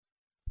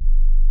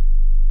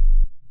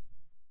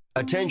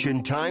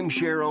Attention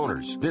timeshare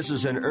owners. This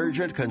is an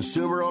urgent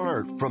consumer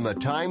alert from the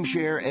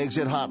Timeshare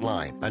Exit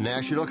Hotline, a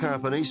national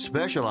company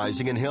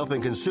specializing in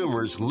helping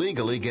consumers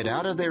legally get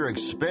out of their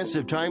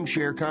expensive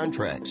timeshare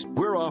contracts.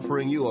 We're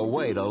offering you a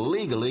way to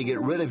legally get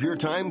rid of your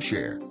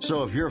timeshare.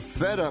 So if you're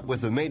fed up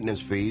with the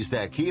maintenance fees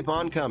that keep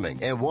on coming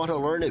and want to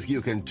learn if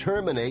you can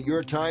terminate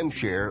your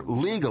timeshare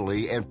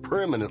legally and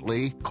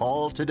permanently,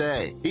 call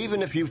today.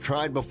 Even if you've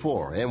tried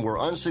before and were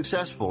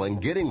unsuccessful in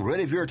getting rid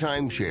of your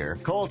timeshare,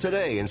 call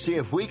today and see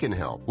if we can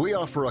help. We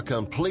offer a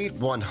complete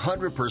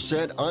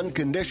 100%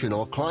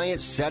 unconditional client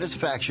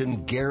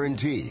satisfaction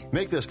guarantee.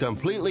 Make this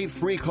completely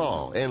free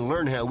call and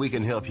learn how we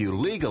can help you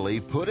legally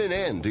put an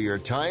end to your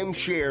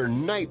timeshare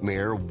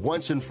nightmare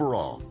once and for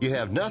all. You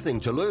have nothing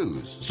to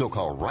lose, so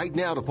call right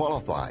now to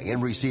qualify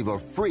and receive a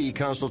free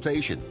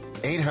consultation.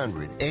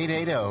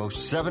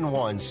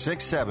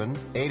 800-880-7167.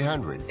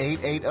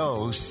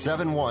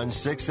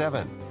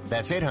 800-880-7167.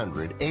 That's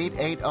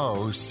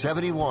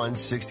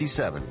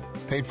 800-880-7167.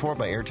 Paid for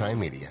by Airtime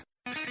Media.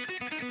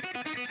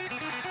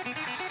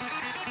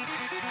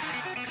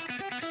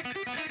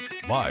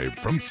 Live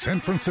from San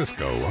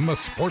Francisco on the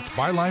Sports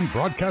Byline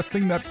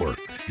Broadcasting Network,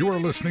 you are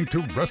listening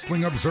to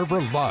Wrestling Observer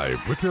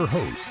Live with your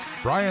hosts,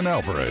 Bryan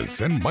Alvarez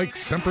and Mike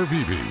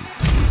Sempervive.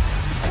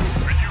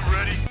 Are you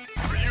ready?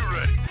 Are you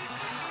ready?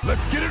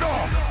 Let's get it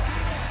on!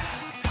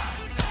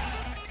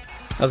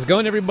 How's it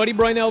going, everybody?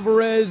 Bryan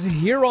Alvarez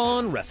here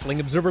on Wrestling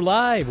Observer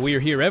Live. We are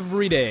here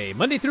every day,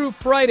 Monday through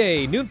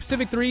Friday, noon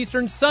Pacific, 3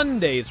 Eastern,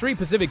 Sundays, 3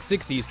 Pacific,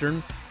 6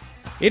 Eastern.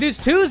 It is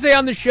Tuesday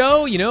on the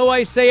show. You know,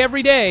 I say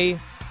every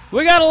day,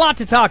 we got a lot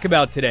to talk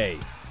about today.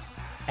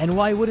 And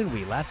why wouldn't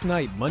we? Last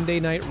night, Monday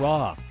Night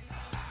Raw,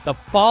 the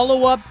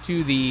follow-up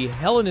to the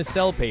Hell in a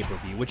Cell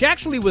pay-per-view, which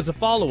actually was a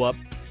follow-up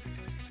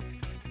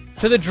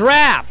to the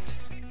draft.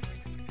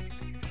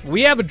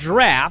 We have a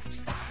draft.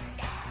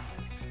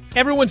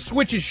 Everyone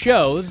switches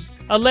shows,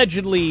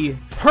 allegedly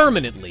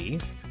permanently,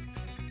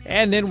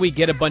 and then we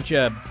get a bunch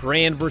of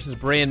brand versus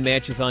brand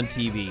matches on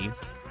TV.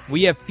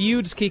 We have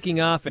feuds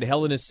kicking off at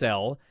Hell in a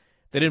Cell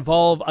that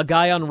involve a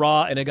guy on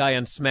Raw and a guy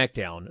on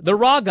SmackDown. The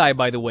Raw guy,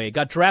 by the way,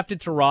 got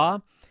drafted to Raw,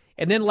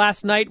 and then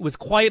last night was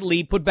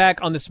quietly put back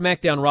on the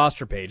SmackDown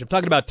roster page. I'm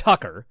talking about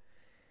Tucker.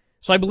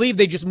 So I believe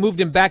they just moved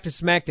him back to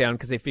SmackDown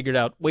because they figured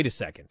out, wait a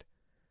second,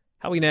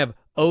 how are we going to have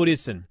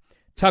Otis and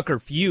Tucker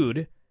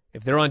feud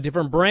if they're on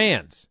different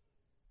brands?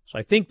 So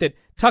I think that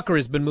Tucker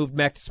has been moved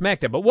back to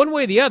SmackDown. But one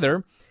way or the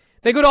other,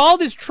 they go to all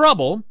this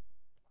trouble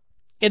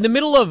in the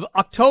middle of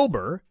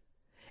October,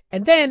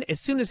 and then as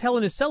soon as Hell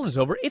in a Cell is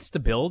over, it's the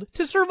build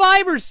to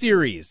Survivor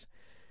Series,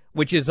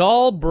 which is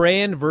all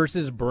brand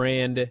versus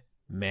brand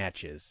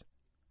matches.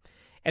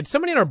 And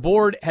somebody on our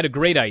board had a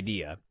great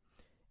idea,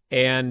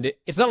 and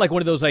it's not like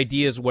one of those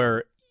ideas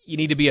where you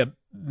need to be a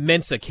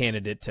Mensa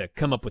candidate to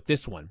come up with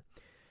this one.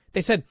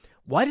 They said,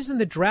 why doesn't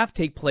the draft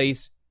take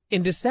place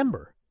in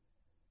December?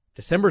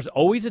 December's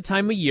always a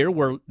time of year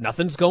where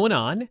nothing's going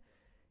on.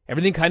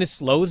 Everything kind of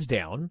slows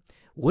down.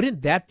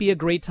 Wouldn't that be a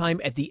great time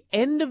at the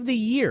end of the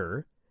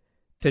year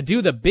to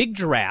do the big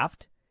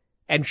draft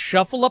and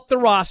shuffle up the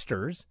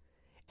rosters?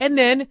 And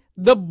then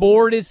the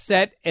board is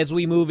set as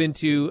we move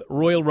into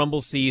Royal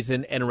Rumble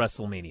season and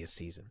WrestleMania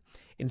season.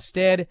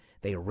 Instead,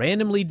 they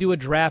randomly do a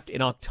draft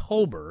in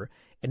October.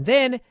 And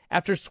then,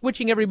 after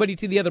switching everybody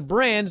to the other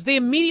brands, they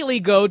immediately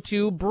go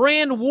to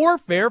brand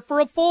warfare for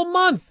a full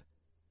month.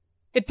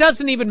 It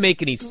doesn't even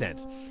make any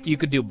sense. You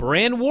could do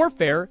brand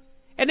warfare,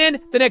 and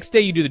then the next day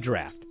you do the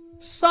draft.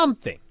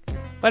 Something.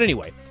 But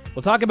anyway,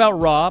 we'll talk about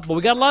Raw, but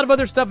we got a lot of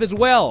other stuff as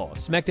well.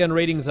 SmackDown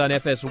ratings on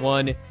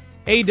FS1,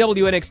 AEW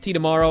NXT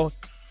tomorrow,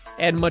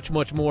 and much,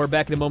 much more.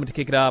 Back in a moment to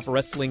kick it off,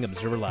 Wrestling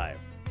Observer Live.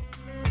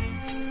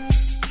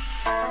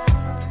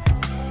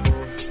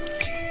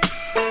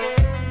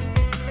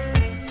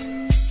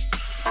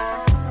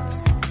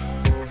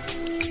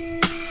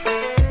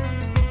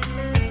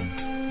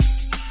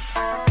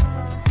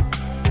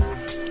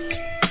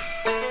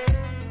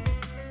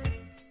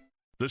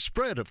 The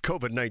spread of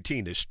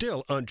COVID-19 is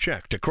still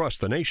unchecked across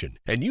the nation,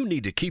 and you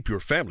need to keep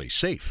your family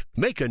safe.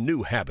 Make a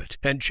new habit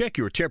and check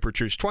your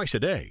temperatures twice a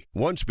day,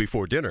 once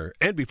before dinner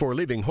and before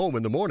leaving home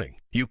in the morning.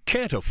 You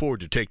can't afford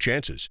to take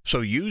chances,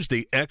 so use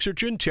the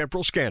Exergen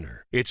Temporal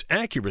Scanner. Its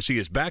accuracy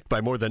is backed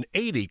by more than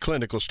 80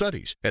 clinical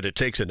studies, and it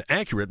takes an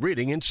accurate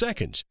reading in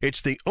seconds.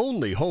 It's the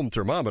only home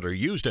thermometer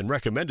used and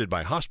recommended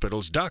by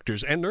hospitals,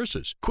 doctors, and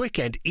nurses. Quick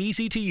and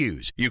easy to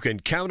use. You can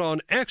count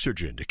on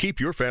Exergen to keep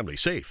your family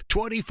safe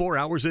 24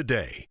 hours a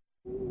day.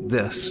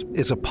 This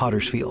is a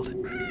potter's field.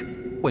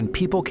 When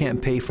people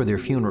can't pay for their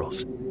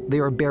funerals, they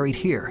are buried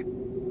here.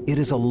 It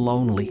is a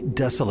lonely,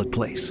 desolate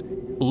place,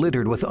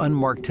 littered with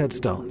unmarked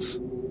headstones.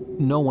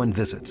 No one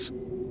visits.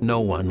 No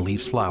one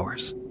leaves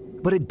flowers.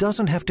 But it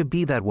doesn't have to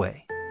be that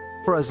way.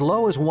 For as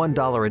low as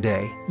 $1 a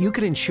day, you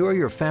can ensure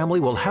your family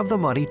will have the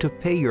money to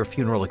pay your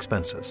funeral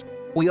expenses.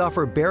 We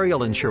offer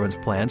burial insurance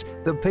plans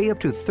that pay up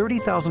to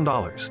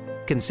 $30,000.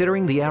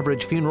 Considering the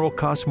average funeral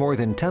costs more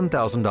than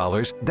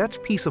 $10,000, that's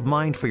peace of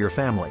mind for your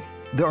family.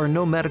 There are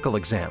no medical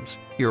exams,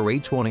 your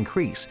rates won't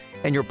increase,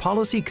 and your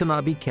policy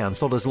cannot be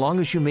canceled as long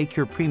as you make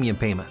your premium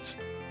payments.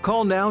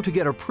 Call now to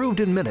get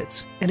approved in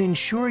minutes and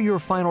ensure your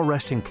final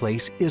resting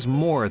place is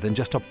more than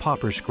just a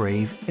pauper's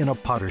grave in a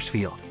potter's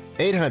field.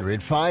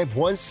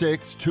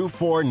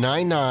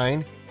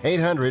 800-516-2499.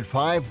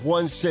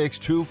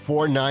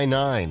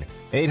 800-516-2499.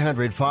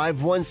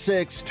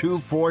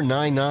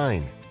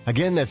 800-516-2499.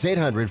 Again, that's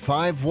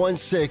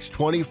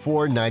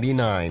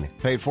 800-516-2499.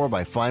 Paid for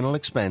by Final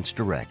Expense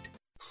Direct.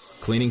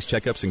 Cleanings,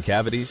 checkups, and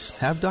cavities?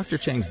 Have Dr.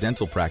 Chang's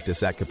dental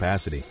practice at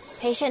capacity.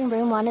 Patient in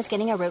room 1 is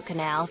getting a root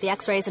canal. The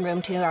x-rays in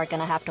room 2 are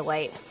going to have to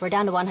wait. We're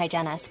down to one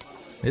hygienist.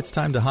 It's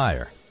time to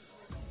hire.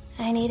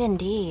 I need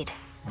Indeed.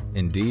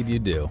 Indeed you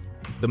do.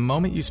 The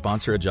moment you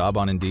sponsor a job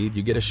on Indeed,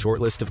 you get a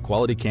short list of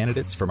quality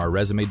candidates from our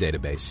resume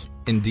database.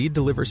 Indeed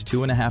delivers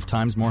 2.5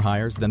 times more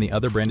hires than the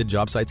other branded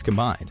job sites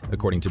combined,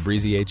 according to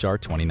Breezy HR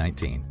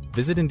 2019.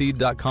 Visit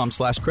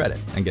Indeed.com/credit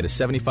and get a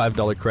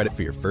 $75 credit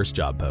for your first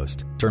job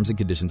post. Terms and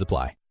conditions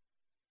apply.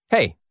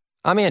 Hey,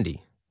 I'm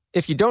Andy.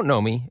 If you don't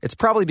know me, it's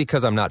probably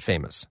because I'm not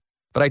famous.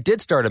 But I did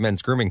start a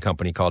men's grooming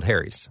company called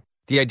Harry's.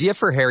 The idea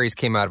for Harry's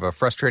came out of a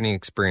frustrating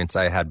experience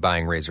I had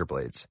buying razor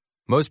blades.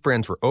 Most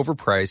brands were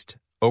overpriced,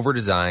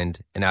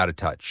 overdesigned, and out of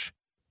touch.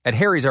 At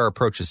Harry's, our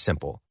approach is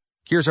simple.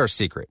 Here's our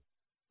secret.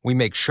 We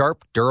make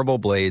sharp, durable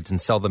blades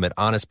and sell them at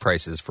honest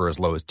prices for as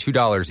low as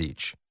 $2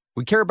 each.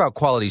 We care about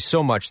quality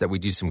so much that we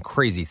do some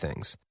crazy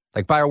things,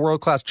 like buy a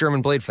world-class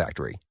German blade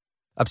factory.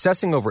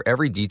 Obsessing over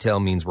every detail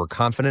means we're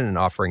confident in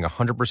offering a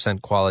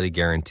 100% quality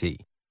guarantee.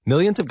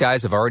 Millions of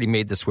guys have already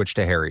made the switch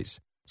to Harry's,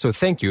 so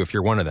thank you if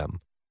you're one of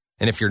them.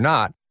 And if you're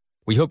not,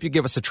 we hope you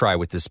give us a try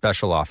with this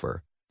special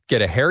offer.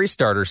 Get a Harry's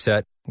starter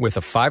set with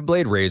a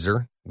 5-blade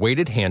razor,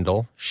 weighted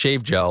handle,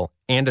 shave gel,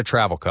 and a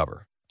travel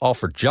cover. All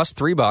for just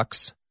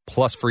 $3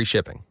 plus free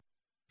shipping.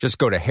 Just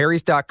go to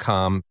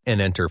harrys.com and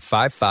enter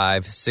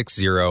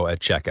 5560 at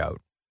checkout.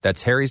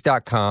 That's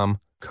harrys.com,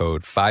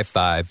 code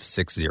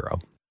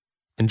 5560.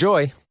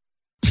 Enjoy!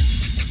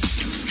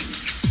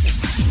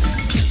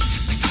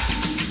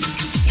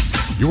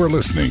 You are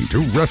listening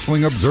to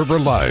Wrestling Observer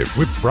Live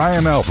with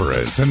Bryan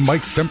Alvarez and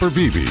Mike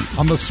Sempervive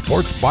on the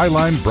Sports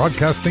Byline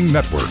Broadcasting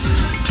Network.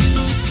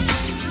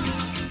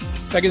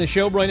 Back in the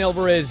show, Bryan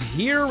Alvarez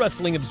here,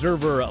 Wrestling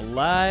Observer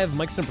Live.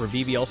 Mike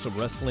Sempervive, also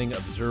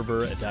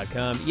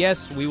WrestlingObserver.com.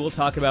 Yes, we will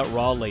talk about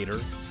Raw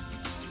later.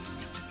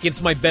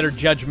 Against my better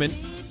judgment.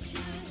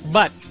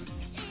 But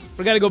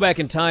we got to go back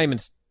in time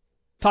and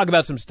talk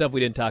about some stuff we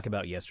didn't talk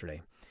about yesterday.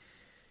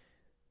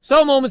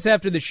 So moments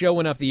after the show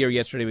went off the air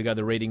yesterday, we got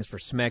the ratings for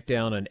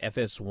SmackDown on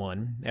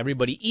FS1.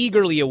 Everybody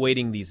eagerly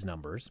awaiting these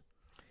numbers.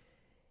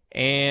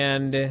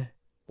 And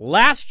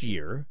last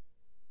year,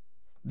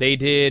 they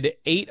did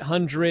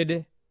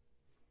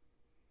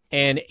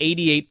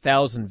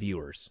 888,000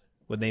 viewers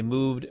when they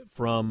moved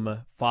from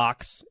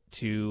Fox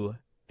to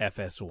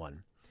FS1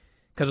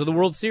 because of the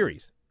World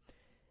Series.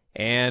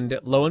 And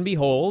lo and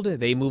behold,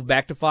 they moved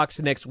back to Fox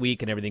the next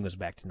week and everything was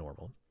back to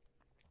normal.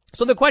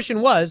 So the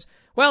question was,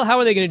 well, how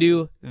are they going to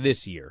do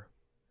this year?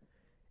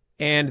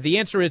 And the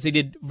answer is they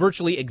did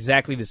virtually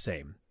exactly the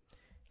same.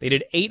 They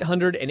did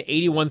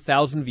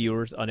 881,000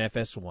 viewers on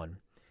FS1.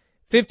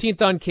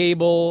 15th on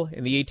cable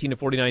in the 18 to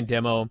 49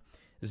 demo,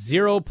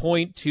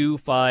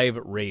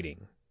 0.25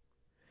 rating.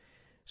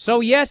 So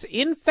yes,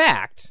 in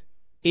fact,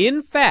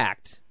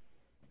 AEW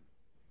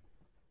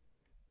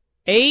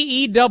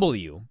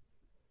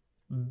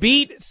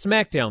beat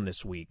SmackDown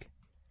this week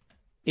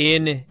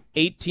in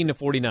 18 to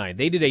 49.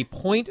 They did a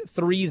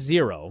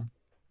 .30,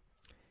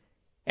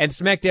 and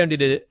SmackDown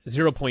did a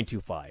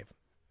 0.25.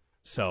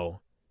 So,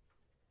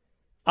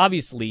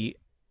 obviously,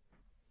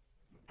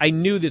 I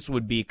knew this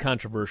would be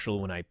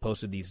controversial when I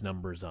posted these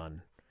numbers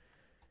on...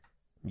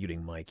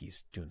 Muting Mike,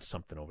 he's doing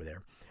something over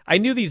there. I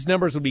knew these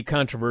numbers would be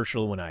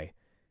controversial when I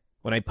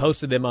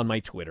posted them on my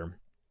Twitter.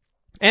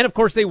 And, of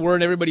course, they were,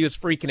 and everybody was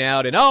freaking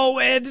out, and, oh,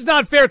 it's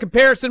not a fair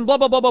comparison, blah,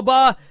 blah, blah,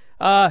 blah,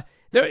 blah.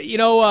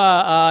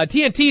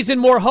 TNT's in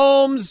more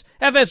homes,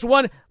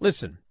 FS1.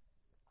 Listen,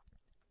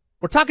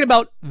 we're talking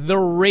about the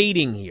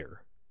rating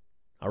here,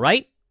 all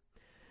right?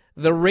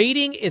 The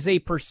rating is a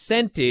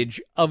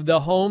percentage of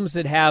the homes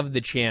that have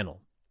the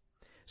channel.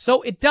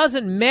 So it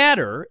doesn't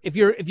matter if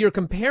you're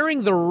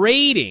comparing the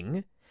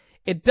rating,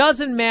 it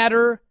doesn't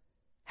matter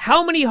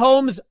how many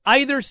homes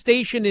either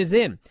station is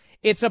in.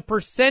 It's a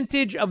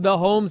percentage of the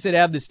homes that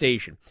have the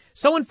station.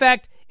 So in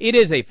fact, it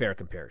is a fair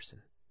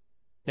comparison.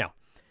 Now,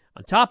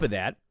 on top of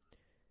that,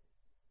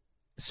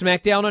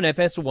 SmackDown on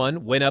FS1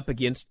 went up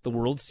against the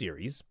World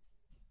Series,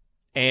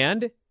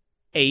 and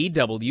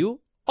AEW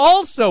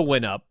also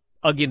went up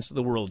against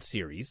the World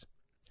Series.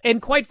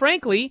 And quite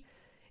frankly,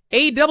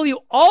 AEW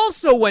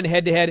also went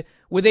head-to-head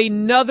with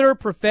another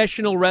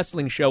professional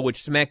wrestling show,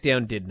 which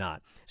SmackDown did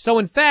not. So,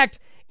 in fact,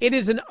 it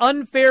is an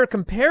unfair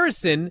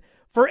comparison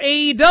for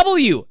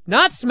AEW,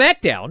 not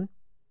SmackDown.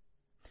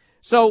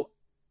 So,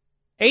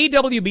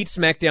 AEW beat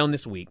SmackDown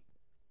this week.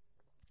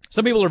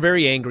 Some people are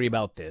very angry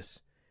about this,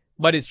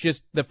 but it's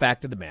just the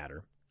fact of the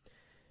matter.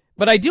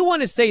 But I do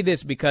want to say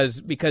this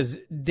because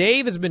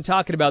Dave has been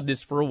talking about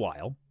this for a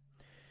while.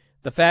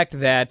 The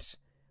fact that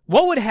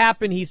what would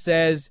happen, he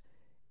says,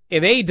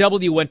 if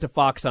AEW went to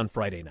Fox on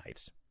Friday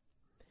nights.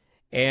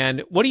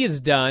 And what he has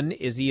done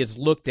is he has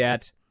looked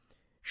at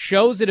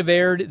shows that have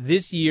aired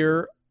this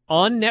year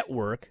on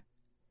network,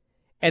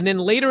 and then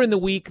later in the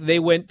week they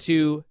went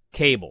to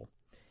cable.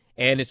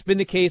 And it's been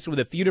the case with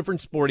a few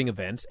different sporting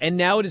events, and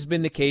now it has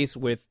been the case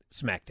with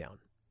SmackDown.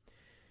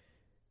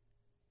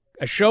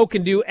 A show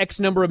can do X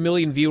number of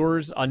million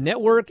viewers on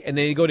network, and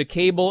then they go to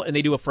cable, and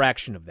they do a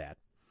fraction of that.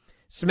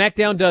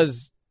 SmackDown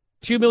does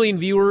 2 million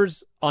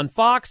viewers on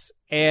Fox,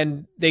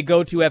 and they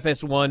go to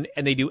FS1,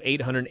 and they do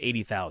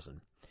 880,000.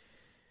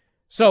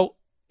 So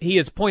he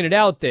has pointed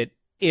out that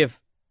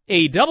if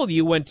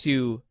AEW went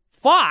to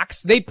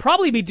Fox, they'd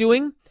probably be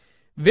doing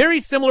very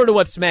similar to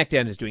what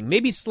SmackDown is doing.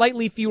 Maybe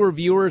slightly fewer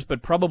viewers,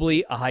 but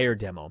probably a higher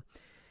demo.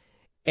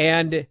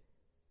 And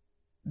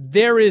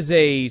there is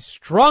a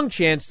strong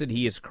chance that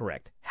he is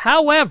correct.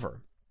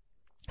 However,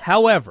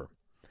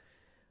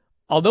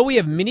 although we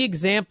have many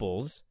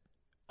examples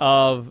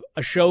of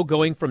a show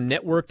going from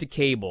network to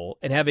cable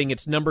and having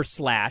its number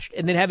slashed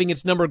and then having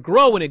its number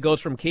grow when it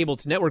goes from cable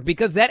to network,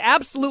 because that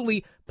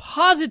absolutely,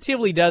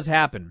 positively does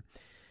happen.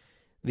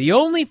 The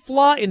only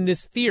flaw in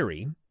this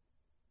theory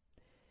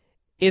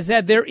is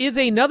that there is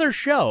another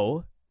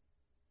show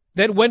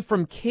that went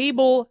from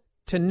cable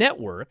to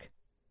network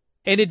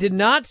and it did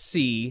not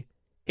see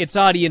its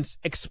audience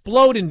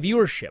explode in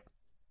viewership.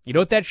 You know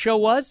what that show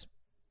was?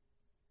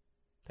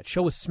 That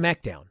show was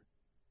SmackDown.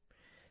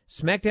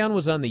 SmackDown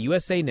was on the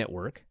USA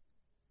Network,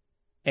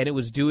 and it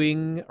was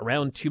doing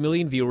around 2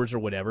 million viewers or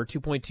whatever,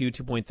 2.2,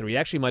 2.3. It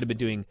actually might have been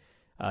doing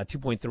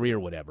 2.3 or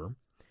whatever.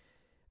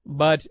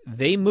 But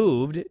they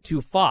moved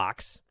to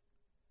Fox,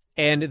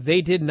 and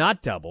they did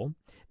not double.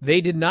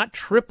 They did not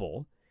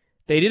triple.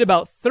 They did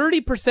about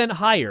 30%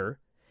 higher,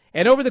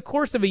 and over the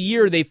course of a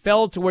year, they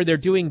fell to where they're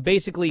doing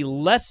basically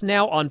less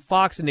now on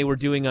Fox than they were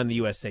doing on the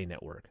USA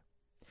Network.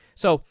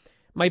 So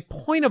my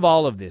point of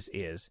all of this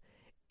is,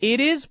 it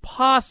is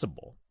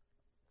possible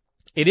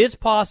that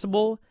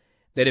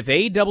if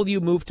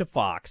AEW moved to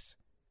Fox,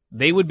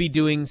 they would be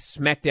doing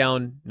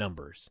SmackDown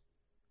numbers.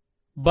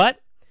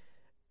 But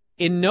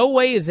in no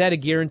way is that a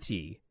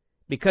guarantee,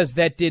 because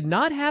that did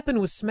not happen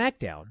with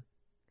SmackDown.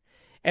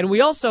 And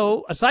we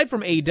also, aside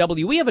from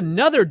AEW, we have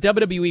another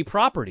WWE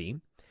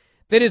property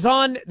that is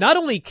on not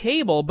only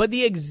cable, but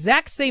the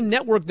exact same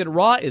network that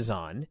Raw is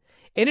on,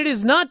 and it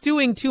is not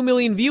doing 2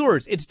 million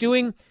viewers. It's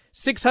doing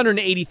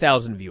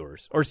 680,000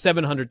 viewers or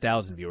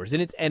 700,000 viewers,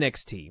 and it's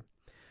NXT.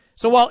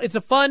 So while it's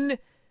a fun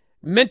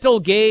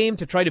mental game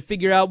to try to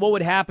figure out what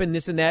would happen,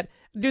 this and that,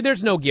 dude,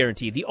 there's no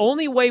guarantee. The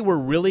only way we're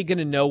really going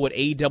to know what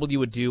AEW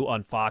would do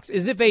on Fox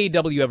is if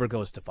AEW ever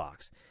goes to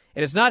Fox.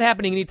 And it's not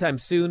happening anytime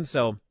soon,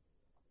 so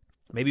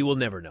maybe we'll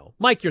never know.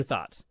 Mike, your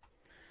thoughts?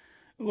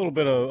 A little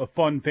bit of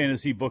fun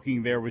fantasy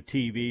booking there with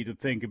TV to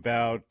think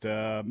about.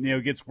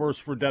 It gets worse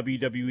for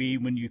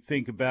WWE when you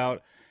think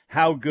about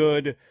how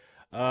good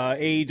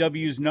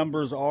AEW's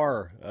numbers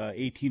are,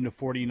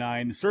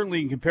 18-49.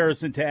 Certainly in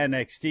comparison to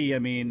NXT. I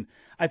mean,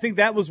 I think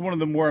that was one of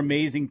the more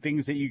amazing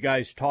things that you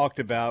guys talked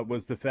about,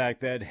 was the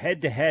fact that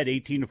head-to-head,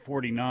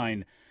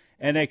 18-49,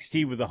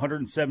 NXT with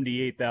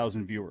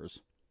 178,000 viewers.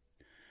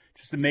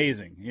 Just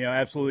amazing,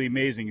 absolutely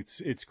amazing.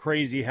 It's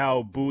crazy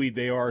how buoyed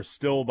they are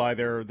still by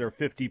their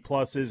 50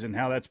 pluses, and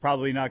how that's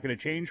probably not going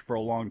to change for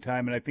a long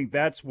time. And I think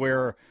that's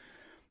where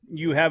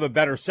you have a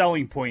better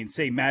selling point.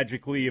 Say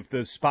magically, if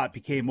the spot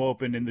became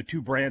open and the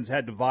two brands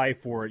had to vie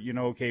for it,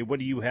 okay, what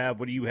do you have?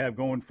 What do you have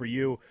going for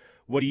you?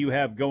 What do you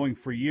have going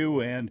for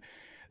you? And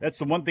that's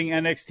the one thing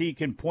NXT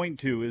can point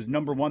to is,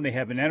 number one, they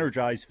have an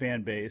energized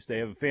fan base. They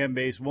have a fan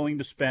base willing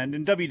to spend,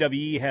 and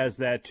WWE has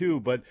that too.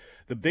 But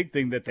the big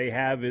thing that they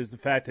have is the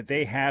fact that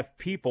they have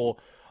people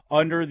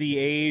under the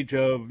age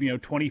of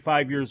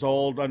 25 years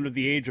old, under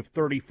the age of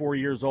 34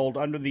 years old,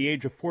 under the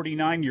age of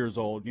 49 years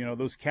old.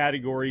 Those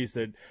categories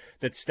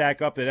that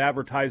stack up that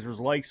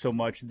advertisers like so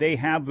much. They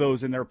have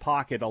those in their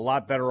pocket a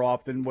lot better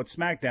off than what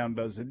SmackDown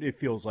does, it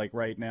feels like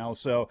right now.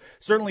 So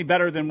certainly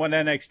better than what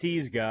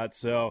NXT's got.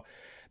 So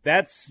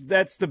that's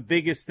the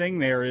biggest thing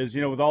there is,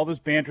 with all this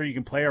banter, you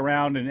can play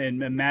around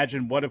and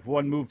imagine what if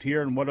one moved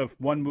here and what if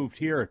one moved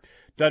here.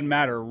 Doesn't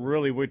matter.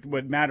 Really,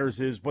 what matters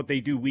is what they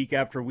do week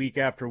after week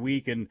after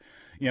week, and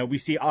we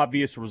see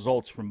obvious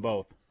results from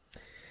both.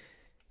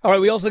 All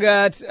right, we also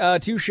got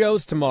two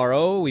shows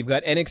tomorrow. We've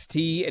got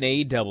NXT and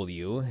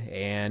AEW,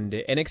 and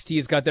NXT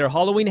has got their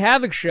Halloween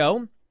Havoc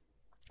show.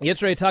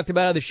 Yesterday I talked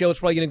about how the show is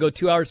probably going to go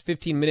 2 hours,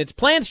 15 minutes.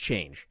 Plans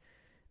change.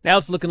 Now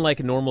it's looking like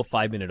a normal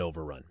 5-minute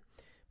overrun.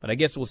 But I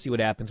guess we'll see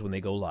what happens when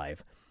they go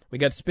live. We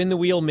got Spin the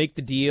Wheel, Make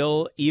the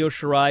Deal, Io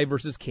Shirai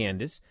versus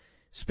Candice.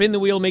 Spin the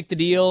Wheel, Make the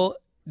Deal,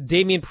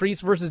 Damian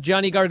Priest versus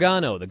Johnny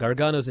Gargano. The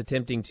Garganos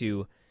attempting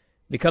to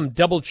become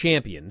double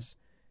champions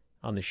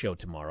on the show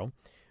tomorrow.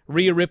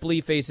 Rhea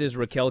Ripley faces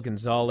Raquel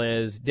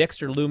Gonzalez.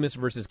 Dexter Lumis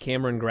versus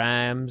Cameron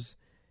Grimes.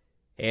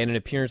 And an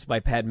appearance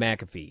by Pat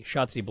McAfee.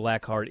 Shotzi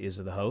Blackheart is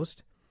the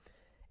host.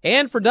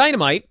 And for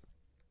Dynamite,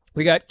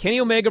 We got Kenny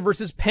Omega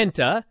versus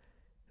Penta,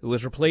 who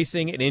was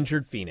replacing an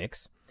injured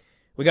Phoenix.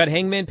 We got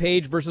Hangman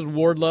Page versus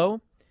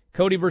Wardlow,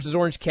 Cody versus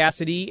Orange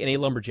Cassidy in a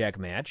lumberjack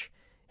match,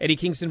 Eddie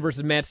Kingston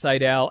versus Matt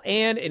Sydal,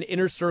 and an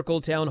Inner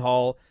Circle Town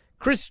Hall,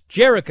 Chris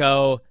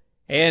Jericho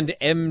and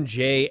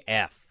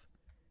MJF,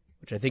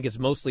 which I think is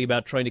mostly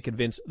about trying to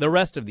convince the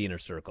rest of the Inner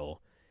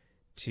Circle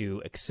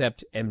to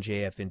accept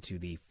MJF into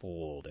the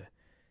fold.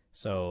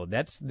 So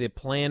that's the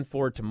plan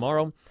for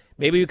tomorrow.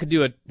 Maybe we could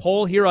do a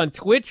poll here on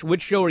Twitch.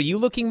 Which show are you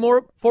looking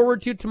more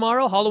forward to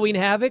tomorrow? Halloween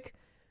Havoc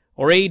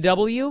or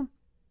AEW?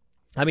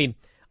 I mean,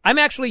 I'm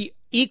actually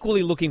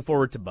equally looking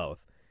forward to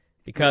both.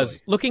 Because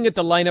looking at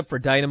the lineup for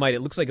Dynamite,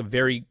 it looks like a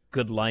very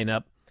good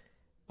lineup.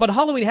 But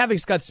Halloween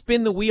Havoc's got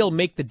spin the wheel,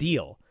 make the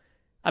deal.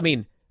 I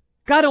mean,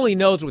 God only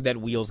knows what that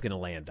wheel's going to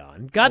land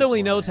on. God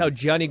only knows how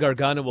Johnny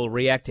Gargano will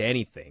react to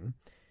anything.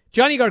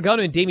 Johnny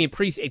Gargano and Damian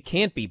Priest, it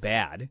can't be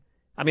bad.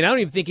 I mean, I don't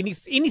even think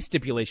any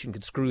stipulation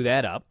could screw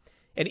that up.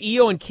 And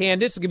Io and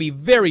Candice, it's going to be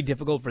very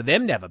difficult for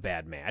them to have a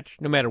bad match,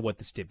 no matter what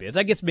the stip is.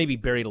 I guess maybe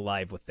Buried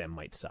Alive with them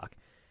might suck.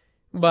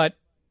 But,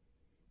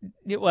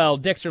 well,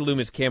 Dexter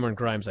Lumis, Cameron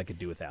Grimes I could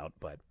do without.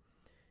 But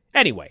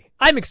anyway,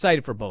 I'm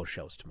excited for both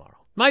shows tomorrow.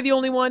 Am I the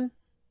only one?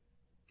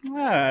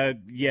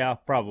 Yeah,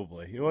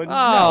 probably.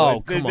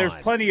 Come there's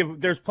on.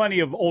 There's plenty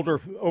of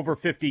older, over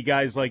 50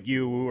 guys like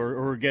you who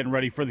are getting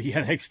ready for the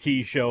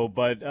NXT show,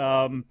 but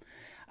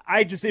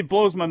it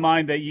blows my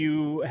mind that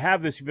you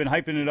have this. You've been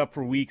hyping it up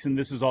for weeks, and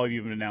this is all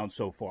you've announced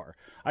so far.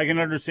 I can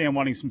understand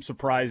wanting some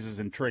surprises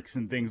and tricks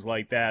and things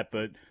like that,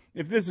 but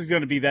if this is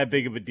going to be that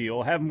big of a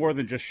deal, have more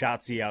than just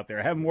Shotzi out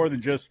there. Have more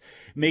than just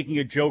making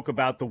a joke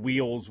about the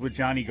wheels with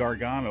Johnny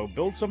Gargano.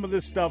 Build some of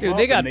this stuff up. Dude,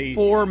 they got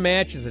 4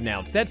 matches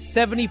announced. That's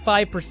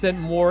 75%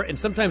 more and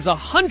sometimes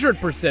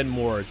 100%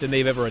 more than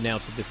they've ever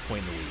announced at this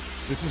point in the week.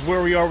 This is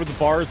where we are with the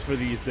bars for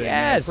these things.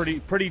 Yes.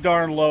 Pretty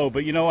darn low.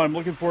 But you know what? I'm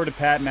looking forward to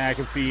Pat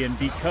McAfee, and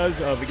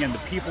because of, again, the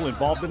people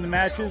involved in the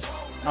matches,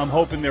 I'm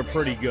hoping they're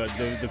pretty good.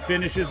 The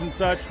finishes and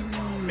such,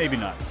 maybe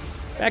not.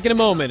 Back in a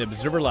moment,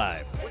 Observer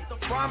Live.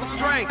 From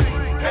strength,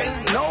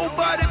 ain't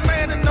nobody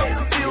man enough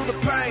to feel the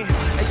pain.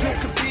 And you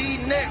could be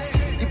next.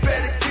 You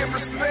better give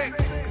respect.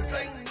 'Cause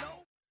ain't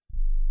no.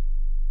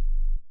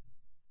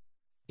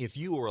 If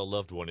you or a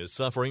loved one is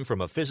suffering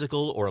from a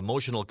physical or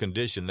emotional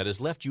condition that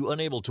has left you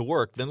unable to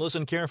work, then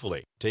listen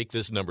carefully. Take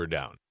this number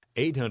down.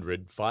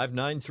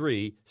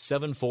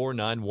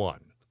 800-593-7491.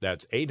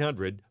 That's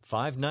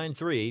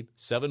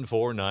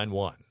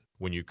 800-593-7491.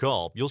 When you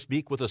call, you'll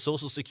speak with a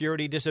Social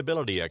Security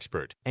disability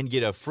expert and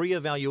get a free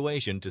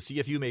evaluation to see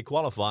if you may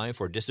qualify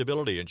for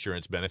disability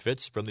insurance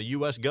benefits from the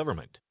U.S.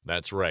 government.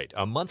 That's right,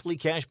 a monthly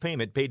cash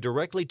payment paid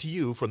directly to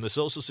you from the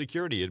Social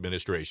Security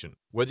Administration.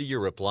 Whether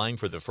you're applying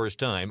for the first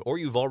time or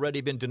you've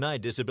already been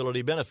denied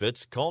disability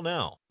benefits, call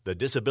now. The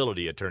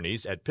disability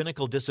attorneys at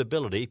Pinnacle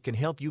Disability can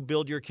help you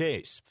build your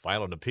case,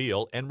 file an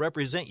appeal, and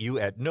represent you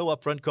at no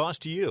upfront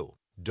cost to you.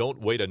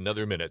 Don't wait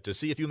another minute to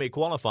see if you may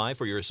qualify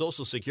for your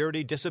Social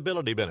Security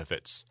disability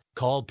benefits.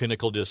 Call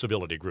Pinnacle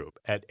Disability Group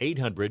at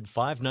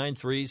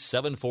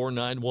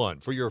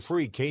 800-593-7491 for your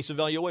free case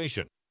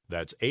evaluation.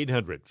 That's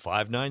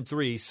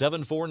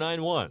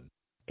 800-593-7491.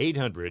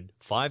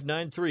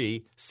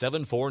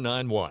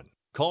 800-593-7491.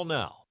 Call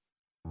now.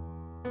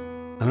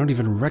 I don't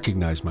even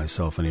recognize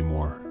myself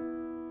anymore.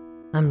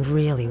 I'm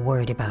really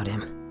worried about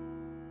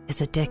him. His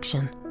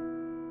addiction.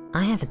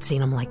 I haven't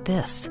seen him like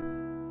this.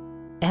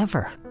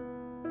 Ever.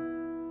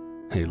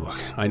 Hey, look,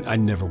 I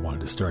never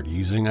wanted to start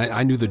using.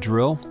 I knew the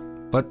drill,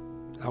 but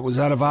I was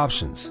out of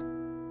options.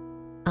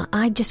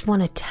 I just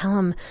want to tell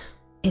him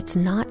it's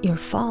not your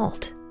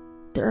fault.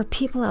 There are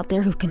people out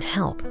there who can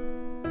help.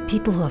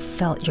 People who have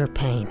felt your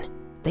pain.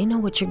 They know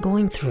what you're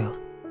going through.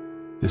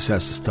 This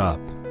has to stop.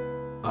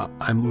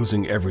 I'm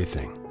losing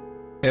everything.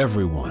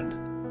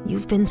 Everyone.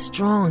 You've been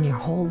strong your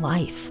whole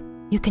life.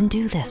 You can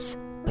do this,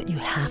 but you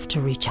have to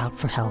reach out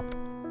for help.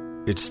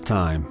 It's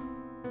time.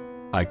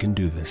 I can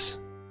do this.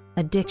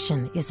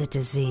 Addiction is a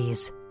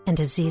disease, and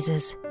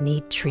diseases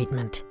need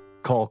treatment.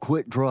 Call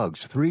Quit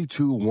Drugs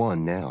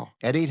 321 now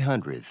at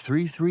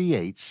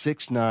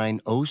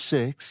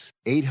 800-338-6906.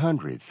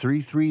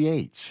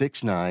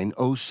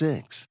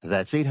 800-338-6906.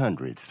 That's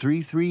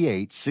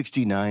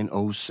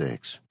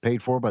 800-338-6906.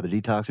 Paid for by the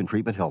Detox and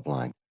Treatment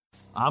Helpline.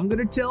 I'm going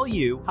to tell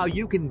you how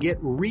you can get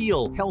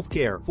real health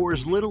care for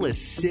as little as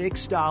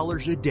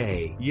 $6 a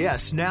day.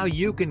 Yes, now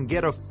you can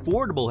get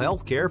affordable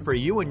health care for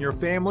you and your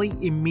family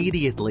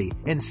immediately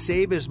and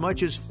save as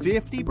much as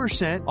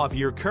 50% off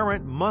your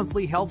current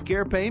monthly health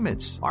care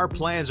payments. Our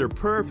plans are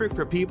perfect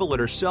for people that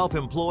are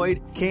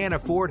self-employed, can't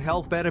afford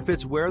health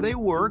benefits where they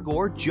work,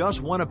 or just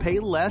want to pay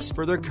less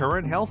for their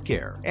current health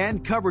care.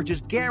 And coverage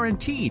is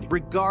guaranteed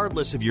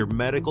regardless of your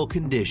medical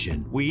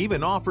condition. We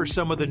even offer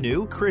some of the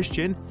new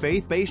Christian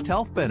faith-based health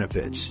health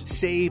benefits.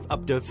 Save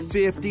up to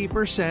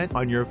 50%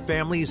 on your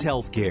family's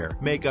health care.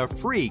 Make a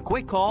free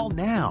quick call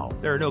now.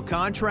 There are no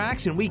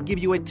contracts, and we give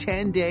you a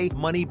 10-day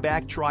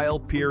money-back trial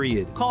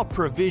period. Call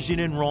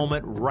Provision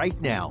Enrollment right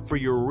now for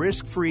your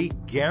risk-free,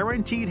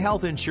 guaranteed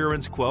health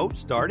insurance quote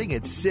starting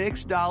at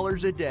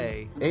 $6 a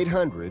day.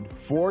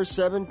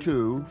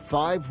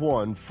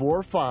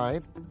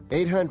 800-472-5145.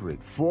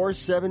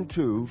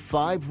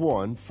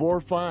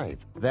 800-472-5145.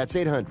 That's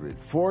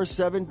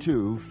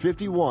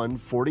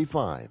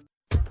 800-472-5145.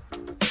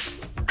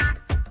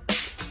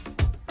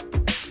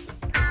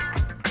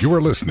 You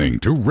are listening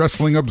to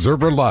Wrestling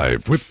Observer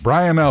Live with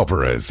Bryan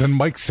Alvarez and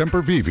Mike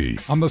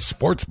Sempervive on the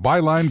Sports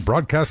Byline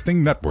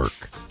Broadcasting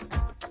Network.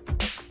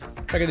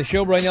 Back at the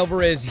show, Bryan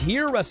Alvarez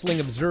here,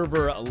 Wrestling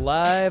Observer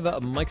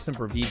Live. Mike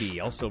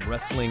Sempervive, also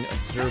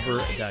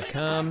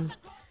WrestlingObserver.com.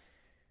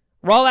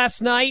 Raw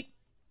last night,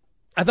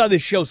 I thought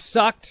this show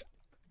sucked.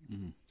 I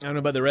don't know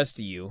about the rest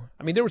of you.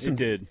 I mean, there was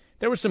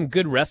some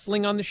good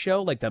wrestling on the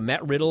show, like the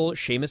Matt Riddle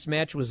Sheamus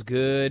match was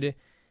good.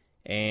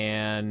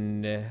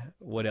 And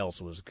what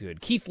else was good?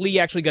 Keith Lee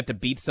actually got to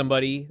beat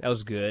somebody. That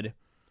was good.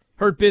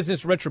 Hurt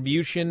Business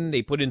Retribution,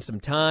 they put in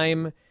some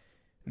time.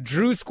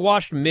 Drew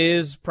squashed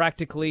Miz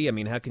practically. I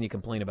mean, how can you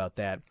complain about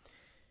that?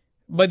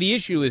 But the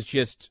issue is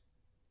just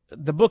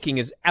the booking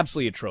is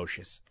absolutely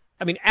atrocious.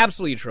 I mean,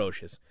 absolutely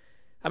atrocious.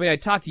 I mean, I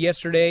talked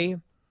yesterday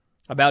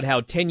about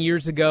how 10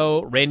 years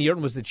ago, Randy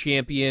Orton was the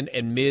champion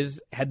and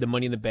Miz had the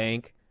Money in the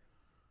Bank.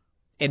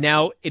 And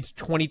now it's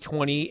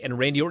 2020 and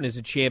Randy Orton is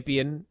a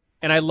champion.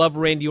 And I love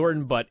Randy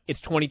Orton, but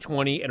it's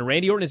 2020, and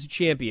Randy Orton is a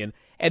champion,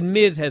 and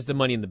Miz has the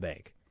Money in the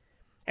Bank.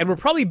 And we're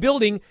probably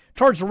building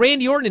towards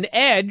Randy Orton and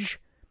Edge,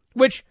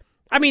 which,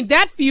 I mean,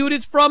 that feud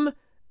is from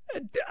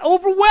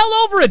well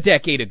over a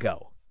decade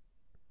ago.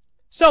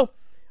 So,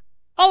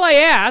 all I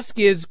ask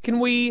is, can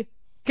we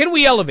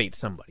elevate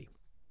somebody?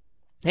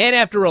 And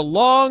after a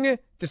long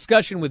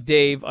discussion with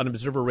Dave on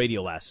Observer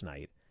Radio last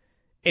night,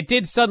 it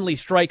did suddenly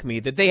strike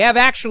me that they have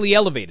actually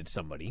elevated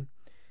somebody.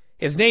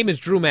 His name is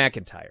Drew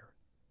McIntyre.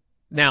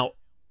 Now,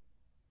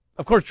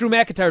 of course, Drew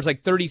McIntyre is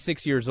like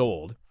 36 years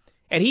old,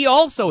 and he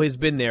also has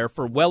been there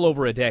for well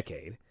over a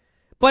decade.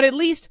 But at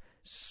least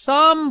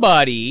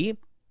somebody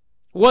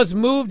was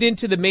moved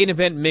into the main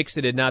event mix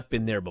that had not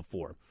been there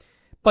before.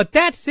 But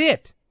that's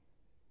it.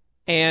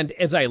 And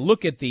as I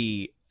look at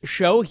the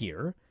show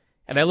here,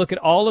 and I look at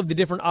all of the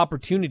different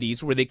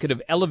opportunities where they could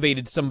have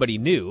elevated somebody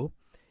new,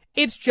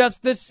 it's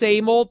just the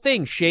same old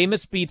thing.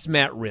 Sheamus beats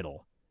Matt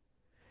Riddle.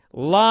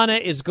 Lana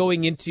is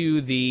going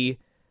into the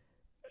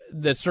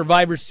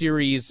Survivor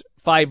Series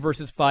 5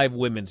 versus 5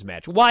 women's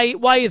match. Why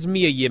is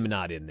Mia Yim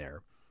not in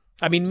there?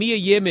 I mean, Mia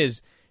Yim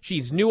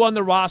she's new on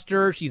the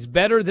roster. She's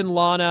better than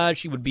Lana.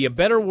 She would be a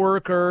better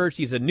worker.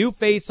 She's a new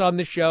face on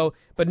the show.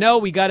 But no,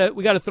 we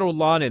gotta throw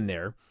Lana in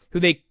there,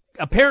 who they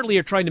apparently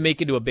are trying to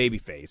make into a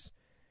babyface.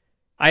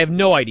 I have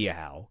no idea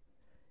how.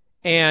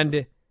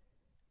 And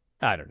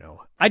I don't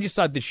know. I just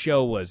thought the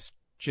show was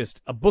just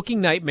a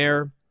booking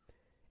nightmare.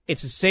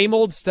 It's the same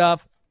old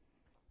stuff.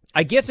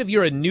 I guess if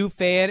you're a new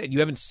fan and you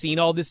haven't seen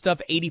all this stuff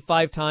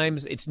 85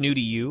 times, it's new to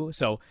you.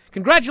 So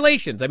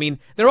congratulations. I mean,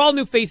 they're all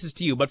new faces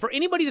to you. But for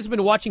anybody that's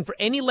been watching for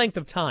any length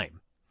of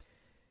time,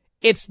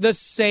 it's the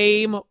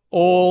same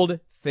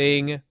old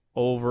thing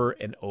over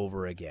and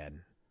over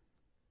again.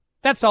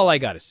 That's all I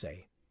got to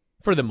say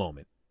for the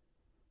moment.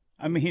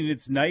 I mean,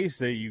 it's nice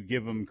that you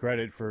give them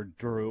credit for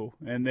Drew,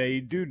 and they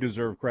do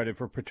deserve credit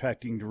for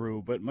protecting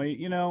Drew. But,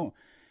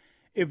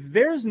 if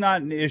there's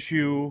not an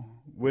issue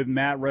with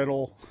Matt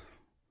Riddle,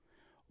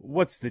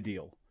 what's the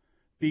deal?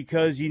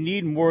 Because you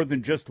need more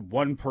than just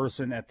one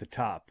person at the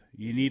top.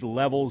 You need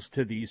levels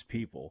to these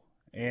people.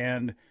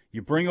 And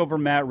you bring over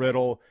Matt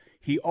Riddle.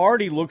 He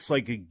already looks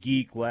like a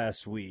geek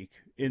last week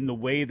in the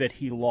way that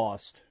he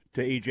lost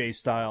to AJ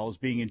Styles,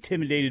 being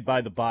intimidated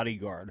by the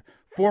bodyguard.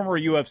 Former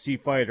UFC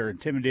fighter,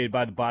 intimidated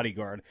by the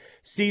bodyguard.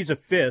 Sees a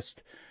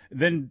fist,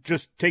 then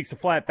just takes a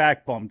flat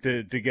back bump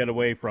to get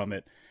away from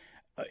it.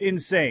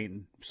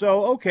 Insane.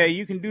 So, okay,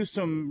 you can do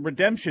some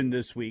redemption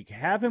this week.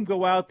 Have him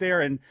go out there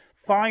and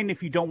fine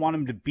if you don't want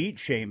him to beat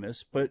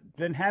Sheamus, but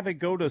then have it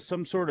go to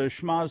some sort of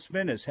schmaz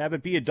finish. Have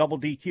it be a double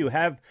DQ.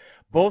 Have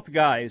both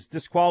guys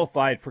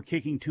disqualified for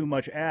kicking too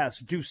much ass.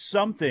 Do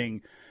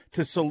something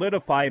to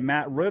solidify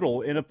Matt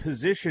Riddle in a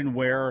position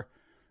where,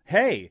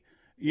 hey,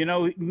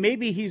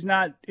 maybe he's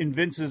not in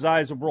Vince's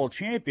eyes a world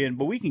champion,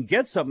 but we can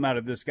get something out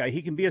of this guy.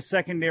 He can be a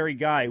secondary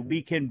guy.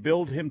 We can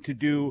build him to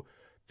do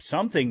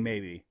something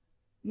maybe.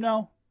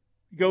 No.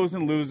 Goes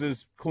and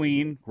loses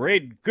clean.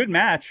 Great. Good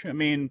match. I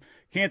mean,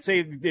 can't say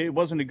it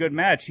wasn't a good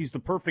match. He's the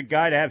perfect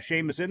guy to have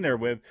Sheamus in there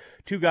with.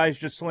 Two guys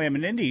just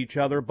slamming into each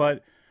other,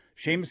 but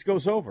Sheamus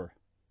goes over.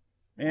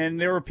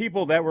 And there were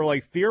people that were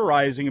like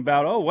theorizing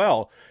about, oh,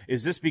 well,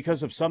 is this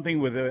because of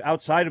something with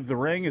outside of the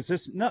ring? Is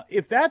this no?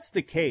 If that's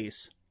the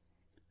case,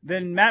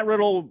 then Matt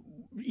Riddle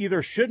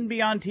either shouldn't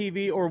be on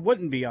TV or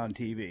wouldn't be on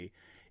TV.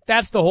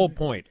 That's the whole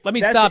point. Let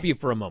me stop you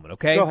for a moment,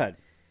 okay? Go ahead.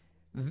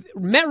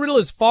 Matt Riddle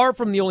is far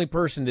from the only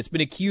person that's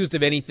been accused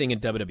of anything in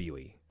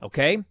WWE,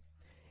 okay?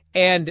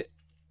 And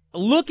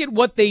look at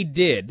what they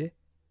did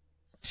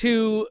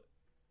to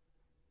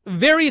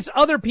various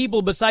other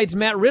people besides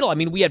Matt Riddle. I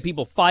mean, we had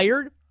people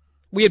fired.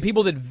 We had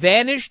people that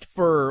vanished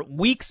for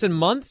weeks and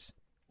months.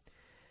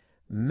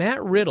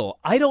 Matt Riddle,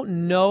 I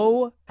don't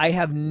know. I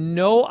have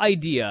no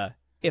idea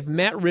if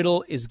Matt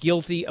Riddle is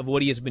guilty of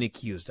what he has been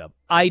accused of.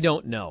 I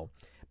don't know.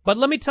 But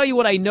let me tell you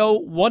what I know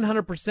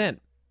 100%.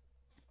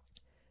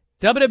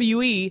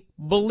 WWE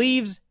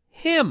believes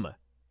him.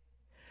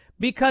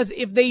 Because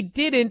if they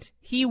didn't,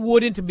 he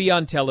wouldn't be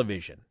on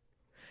television.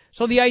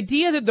 So the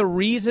idea that the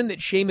reason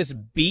that Sheamus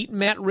beat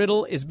Matt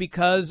Riddle is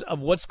because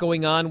of what's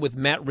going on with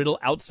Matt Riddle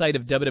outside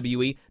of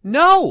WWE,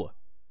 no!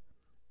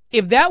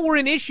 If that were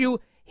an issue,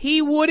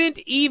 he wouldn't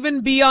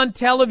even be on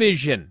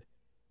television.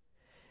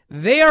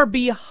 They are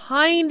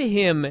behind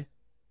him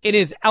in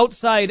his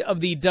outside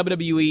of the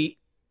WWE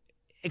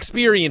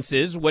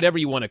experiences, whatever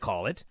you want to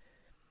call it.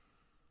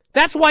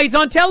 That's why he's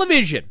on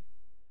television.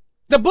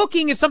 The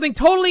booking is something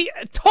totally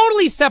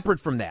separate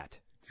from that.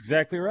 That's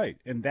exactly right.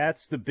 And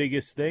that's the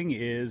biggest thing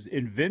is,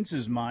 in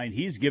Vince's mind,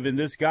 he's given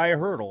this guy a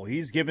hurdle.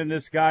 He's given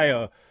this guy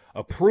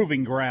a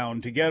proving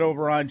ground to get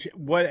over on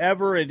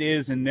whatever it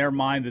is in their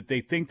mind that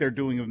they think they're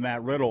doing with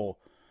Matt Riddle.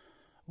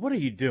 What are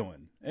you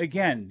doing?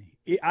 Again,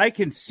 I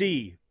can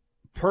see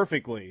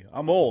perfectly.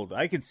 I'm old.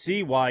 I can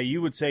see why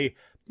you would say,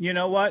 you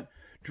know what?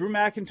 Drew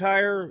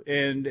McIntyre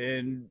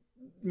and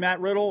Matt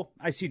Riddle,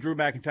 I see Drew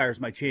McIntyre as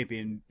my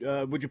champion.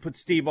 Would you put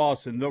Steve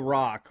Austin, The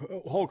Rock,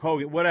 Hulk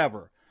Hogan,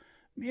 whatever?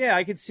 Yeah,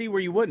 I could see where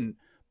you wouldn't.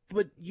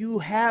 But you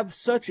have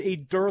such a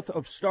dearth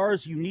of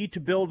stars, you need to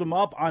build them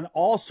up on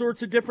all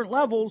sorts of different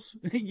levels,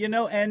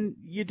 and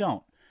you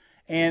don't.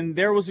 And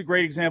there was a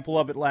great example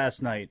of it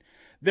last night.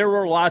 There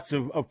were lots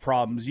of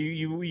problems.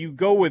 You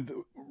go with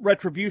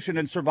Retribution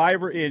and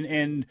Survivor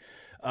and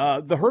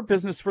the Hurt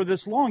Business for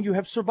this long. You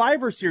have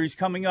Survivor Series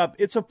coming up.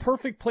 It's a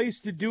perfect place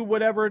to do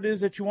whatever it is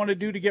that you want to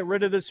do to get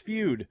rid of this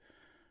feud.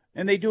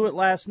 And they do it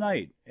last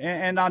night.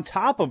 And on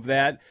top of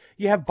that,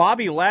 you have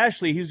Bobby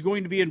Lashley, who's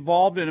going to be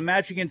involved in a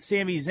match against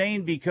Sami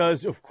Zayn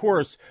because, of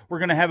course, we're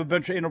going to have a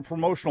bunch of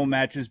interpromotional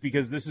matches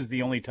because this is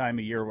the only time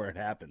of year where it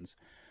happens.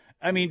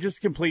 I mean,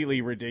 just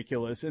completely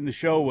ridiculous. And the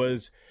show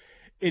was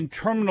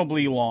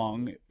interminably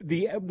long.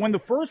 When the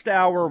first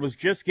hour was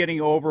just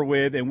getting over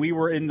with and we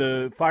were in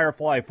the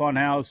Firefly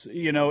Funhouse,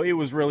 it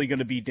was really going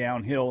to be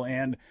downhill.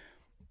 And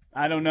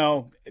I don't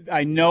know.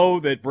 I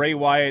know that Bray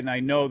Wyatt and I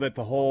know that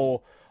the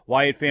whole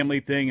Wyatt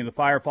family thing and the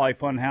Firefly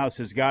Funhouse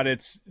has got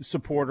its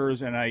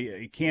supporters, and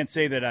I can't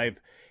say that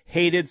I've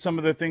hated some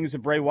of the things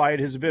that Bray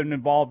Wyatt has been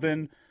involved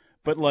in,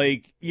 but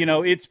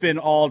it's been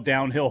all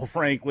downhill,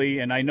 frankly,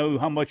 and I know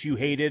how much you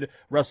hated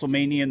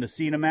WrestleMania and the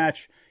Cena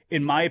match.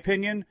 In my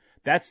opinion,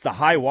 that's the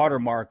high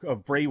watermark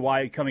of Bray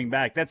Wyatt coming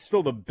back. That's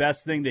still the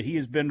best thing that he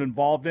has been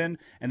involved in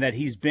and that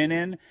he's been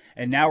in.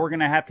 And now we're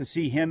going to have to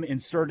see him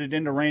inserted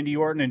into Randy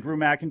Orton and Drew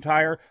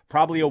McIntyre,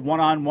 probably a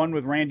one-on-one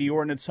with Randy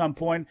Orton at some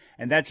point.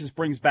 And that just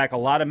brings back a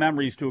lot of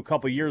memories to a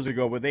couple years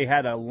ago where they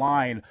had a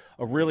line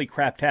of really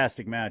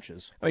craptastic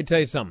matches. Let me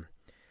tell you something.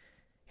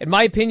 In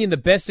my opinion, the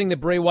best thing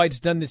that Bray Wyatt's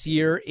done this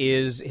year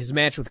is his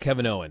match with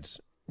Kevin Owens,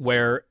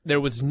 where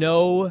there was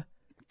no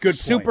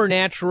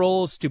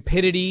supernatural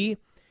stupidity.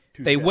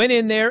 They went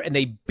in there and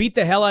they beat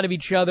the hell out of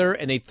each other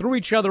and they threw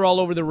each other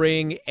all over the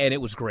ring, and it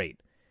was great.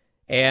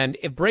 And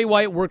if Bray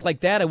Wyatt worked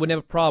like that, I wouldn't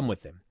have a problem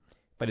with him.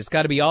 But it's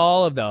got to be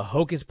all of the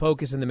hocus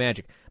pocus and the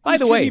magic. By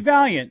the way, Jimmy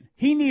Valiant,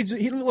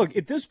 look,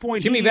 at this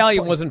point, Jimmy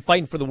Valiant wasn't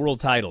fighting for the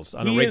world titles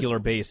on a regular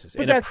basis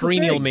and a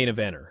perennial main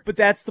eventer. But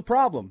that's the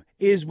problem,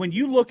 is when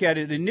you look at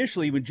it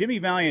initially, when Jimmy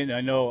Valiant,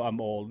 I know I'm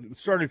old,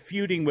 started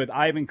feuding with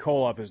Ivan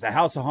Koloff as the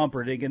House of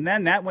Humperdinck, and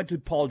then that went to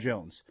Paul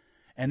Jones.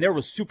 And there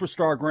was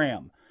Superstar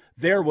Graham.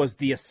 There was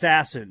the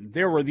Assassin.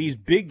 There were these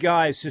big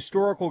guys,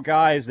 historical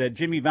guys that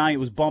Jimmy Valiant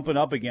was bumping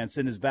up against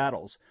in his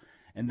battles.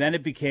 And then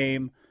it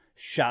became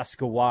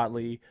Shaska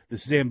Watley, the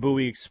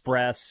Zambui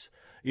Express,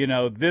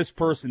 this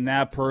person,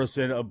 that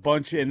person, a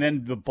bunch, and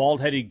then the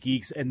bald-headed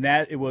geeks, and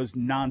it was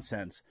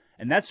nonsense.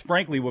 And that's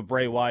frankly what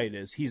Bray Wyatt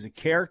is. He's a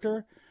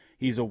character.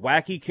 He's a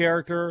wacky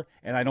character,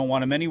 and I don't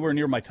want him anywhere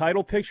near my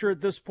title picture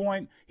at this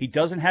point. He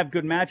doesn't have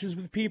good matches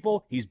with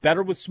people. He's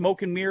better with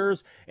smoke and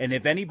mirrors, and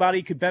if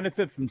anybody could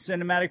benefit from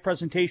cinematic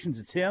presentations,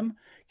 it's him.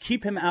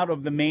 Keep him out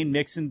of the main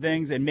mix and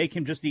things and make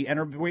him just the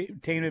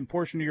entertainment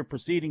portion of your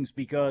proceedings,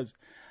 because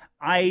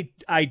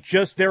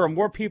there are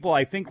more people,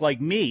 I think,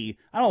 like me.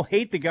 I don't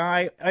hate the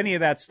guy, any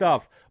of that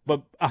stuff,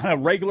 but on a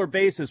regular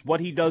basis, what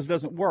he does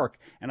doesn't work,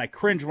 and I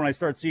cringe when I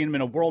start seeing him in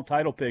a world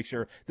title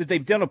picture that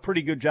they've done a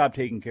pretty good job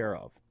taking care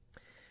of.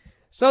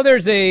 So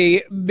there's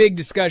a big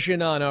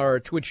discussion on our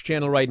Twitch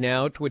channel right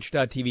now,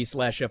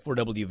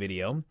 twitch.tv/F4W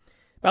video,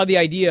 about the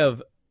idea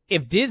of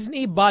if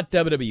Disney bought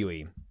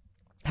WWE,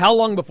 how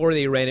long before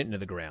they ran it into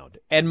the ground?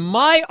 And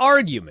my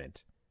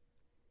argument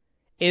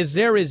is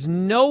there is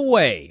no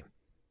way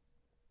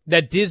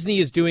that Disney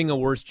is doing a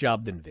worse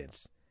job than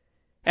Vince.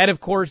 And,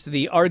 of course,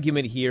 the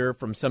argument here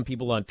from some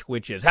people on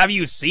Twitch is, have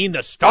you seen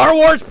the Star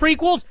Wars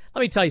prequels? Let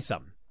me tell you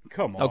something.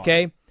 Come on.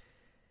 Okay?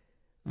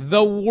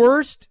 The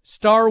worst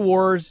Star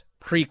Wars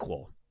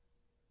prequel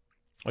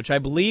which I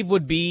believe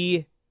would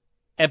be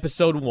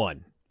episode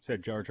 1. Is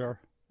that Jar Jar?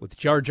 With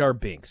Jar Jar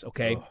Binks,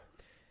 okay? Ugh.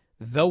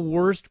 The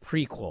worst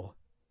prequel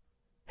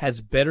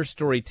has better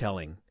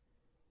storytelling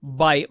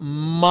by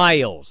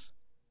miles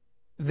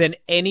than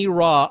any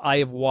Raw I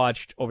have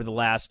watched over the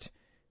last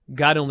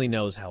God only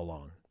knows how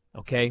long,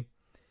 okay?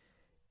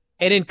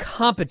 And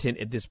incompetent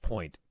at this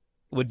point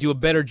would do a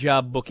better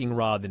job booking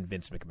Raw than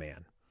Vince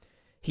McMahon.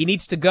 He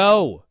needs to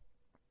go.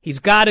 He's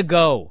got to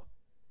go.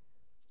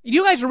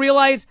 You guys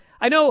realize,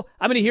 I know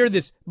I'm going to hear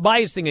this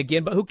bias thing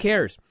again, but who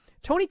cares?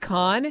 Tony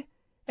Khan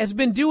has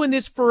been doing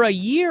this for a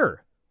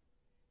year.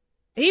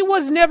 He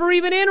was never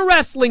even in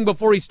wrestling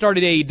before he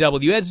started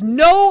AEW. He has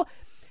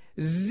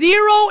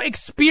zero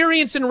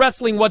experience in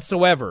wrestling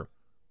whatsoever.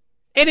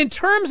 And in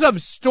terms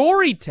of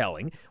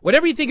storytelling,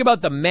 whatever you think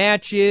about the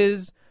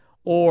matches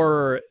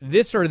or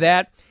this or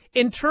that,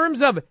 in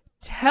terms of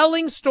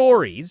telling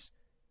stories,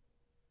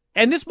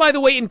 and this, by the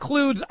way,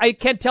 includes, I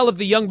can't tell if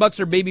the Young Bucks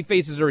are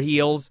babyfaces or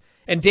heels,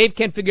 and Dave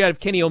can't figure out if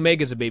Kenny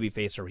Omega's a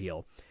babyface or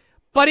heel.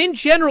 But in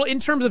general,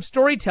 in terms of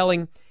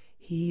storytelling,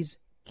 he's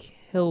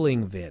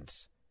killing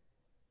Vince.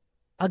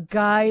 A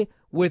guy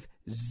with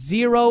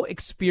zero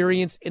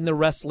experience in the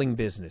wrestling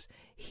business.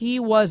 He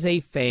was a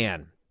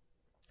fan.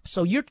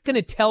 So you're going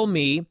to tell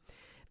me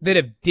that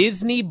if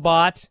Disney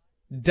bought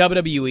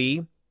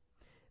WWE,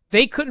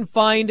 they couldn't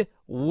find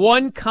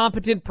one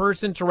competent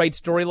person to write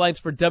storylines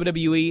for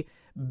WWE?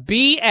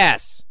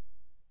 BS.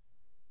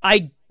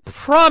 I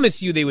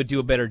promise you they would do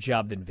a better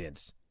job than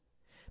Vince.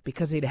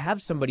 Because they'd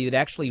have somebody that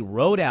actually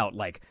wrote out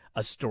like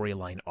a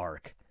storyline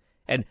arc.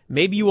 And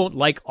maybe you won't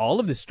like all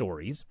of the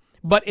stories,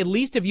 but at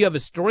least if you have a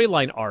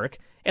storyline arc,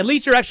 at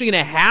least you're actually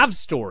going to have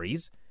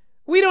stories.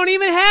 We don't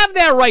even have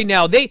that right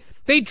now. They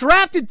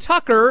drafted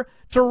Tucker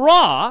to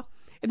Raw,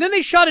 and then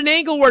they shot an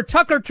angle where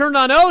Tucker turned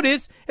on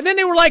Otis, and then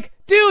they were like,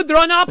 dude, they're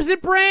on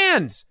opposite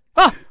brands.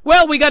 Oh,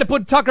 well, we got to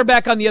put Tucker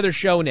back on the other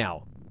show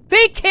now.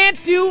 They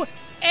can't do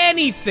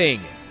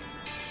anything.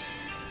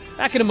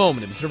 Back in a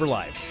moment, Observer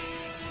Live.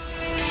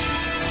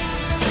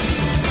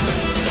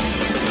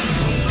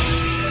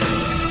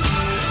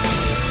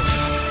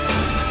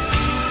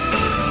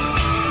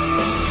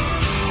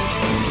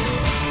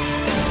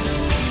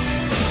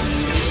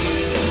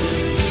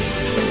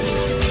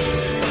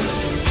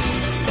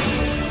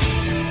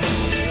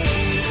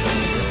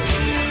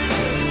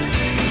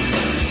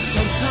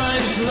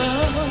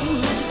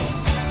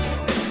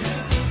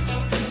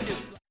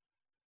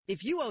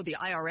 If you owe the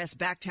IRS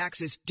back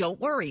taxes, don't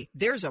worry.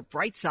 There's a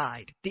bright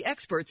side. The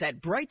experts at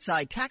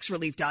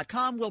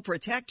BrightSideTaxRelief.com will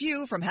protect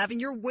you from having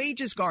your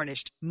wages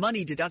garnished,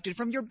 money deducted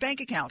from your bank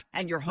account,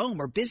 and your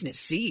home or business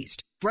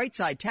seized.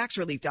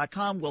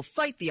 BrightSideTaxRelief.com will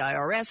fight the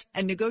IRS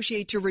and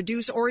negotiate to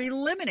reduce or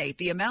eliminate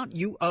the amount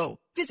you owe.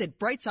 Visit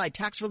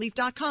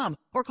BrightSideTaxRelief.com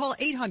or call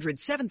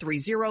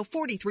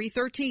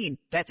 800-730-4313.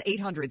 That's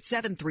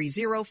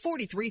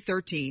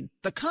 800-730-4313.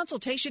 The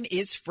consultation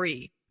is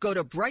free. Go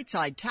to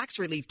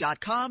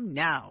BrightSideTaxRelief.com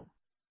now.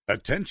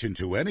 Attention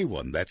to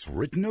anyone that's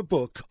written a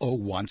book or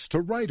wants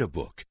to write a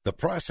book. The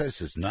process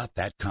is not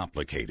that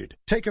complicated.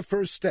 Take a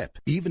first step.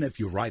 Even if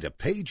you write a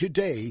page a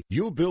day,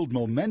 you'll build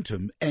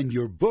momentum and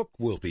your book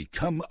will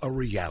become a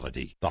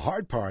reality. The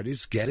hard part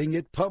is getting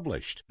it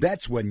published.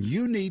 That's when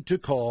you need to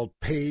call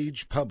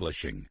Page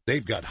Publishing.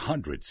 They've got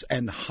hundreds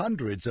and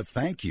hundreds of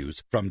thank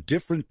yous from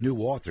different new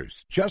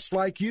authors, just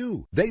like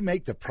you. They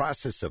make the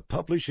process of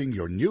publishing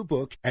your new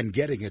book and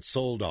getting it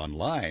sold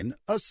online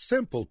a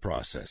simple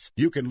process.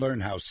 You can learn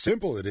how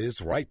simple it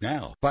is right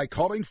now by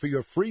calling for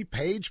your free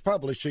Page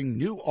Publishing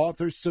New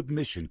Author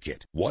Submission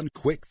Kit. One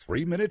quick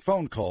 3-minute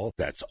phone call,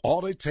 that's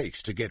all it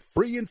takes to get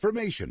free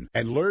information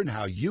and learn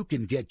how you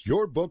can get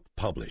your book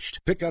published.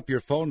 Pick up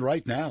your phone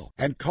right now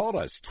and call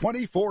us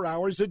 24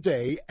 hours a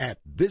day at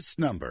this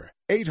number.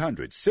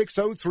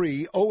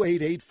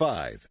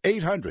 800-603-0885.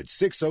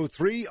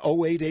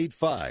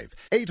 800-603-0885.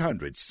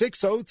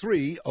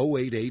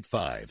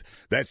 800-603-0885.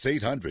 That's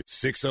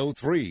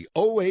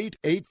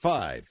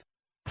 800-603-0885.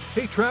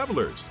 Hey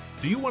travelers,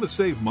 do you want to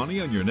save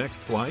money on your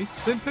next flight?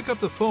 Then pick up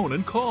the phone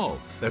and call.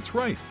 That's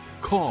right,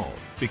 call,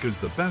 because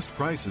the best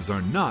prices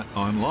are not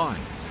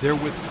online. They're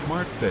with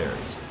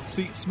SmartFares.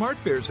 See,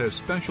 SmartFares has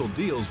special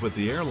deals with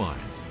the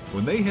airlines.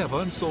 When they have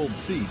unsold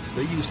seats,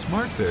 they use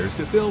SmartFares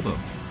to fill them.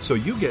 So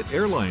you get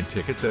airline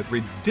tickets at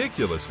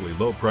ridiculously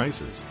low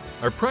prices.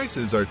 Our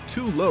prices are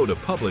too low to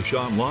publish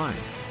online.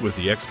 With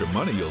the extra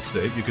money you'll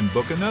save, you can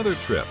book another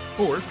trip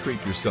or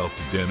treat yourself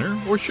to dinner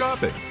or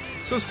shopping.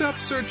 So stop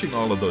searching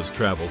all of those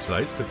travel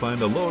sites to find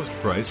the lowest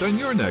price on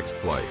your next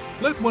flight.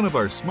 Let one of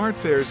our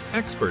SmartFares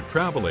expert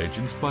travel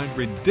agents find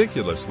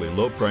ridiculously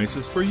low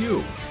prices for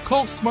you.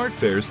 Call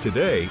SmartFares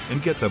today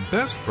and get the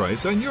best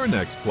price on your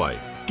next flight.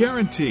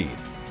 Guaranteed.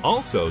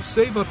 Also,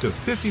 save up to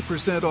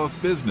 50% off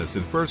business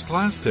and first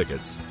class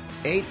tickets.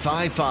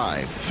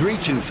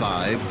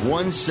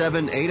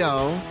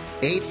 855-325-1780.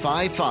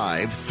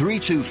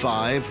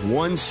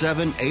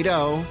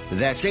 855-325-1780.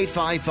 That's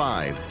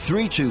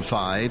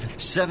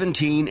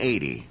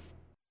 855-325-1780.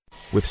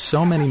 With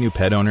so many new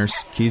pet owners,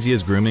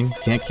 Kezia's Grooming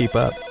can't keep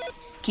up.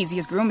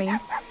 Kezia's Grooming?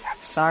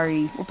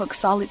 Sorry, we'll book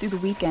solid through the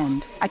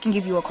weekend. I can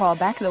give you a call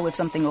back, though, if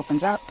something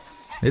opens up.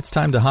 It's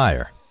time to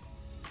hire.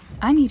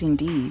 I need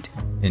Indeed.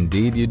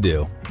 Indeed you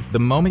do. The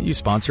moment you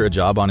sponsor a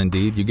job on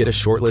Indeed, you get a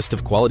short list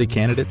of quality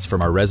candidates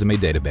from our resume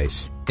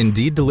database.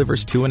 Indeed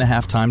delivers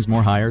 2.5 times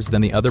more hires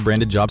than the other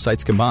branded job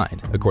sites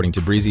combined, according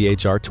to Breezy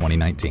HR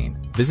 2019.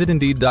 Visit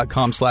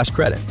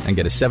Indeed.com/credit and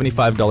get a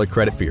 $75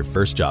 credit for your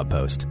first job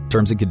post.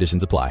 Terms and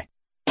conditions apply.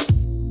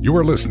 You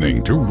are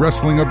listening to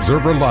Wrestling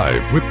Observer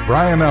Live with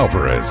Bryan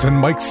Alvarez and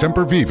Mike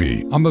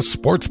Sempervive on the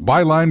Sports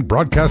Byline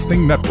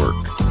Broadcasting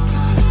Network.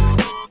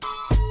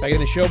 Back in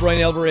the show,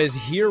 Bryan Alvarez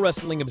here,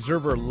 Wrestling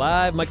Observer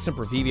Live. Mike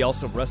Sempervive,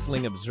 also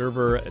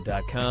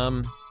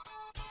WrestlingObserver.com.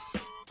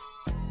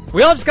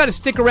 We all just got to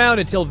stick around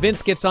until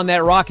Vince gets on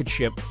that rocket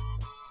ship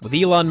with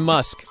Elon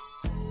Musk.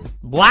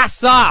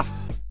 Blasts off!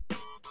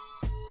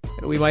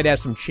 And we might have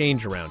some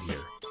change around here.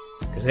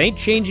 Because it ain't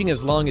changing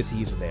as long as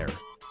he's there.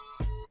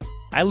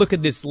 I look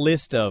at this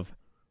list of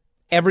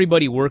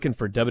everybody working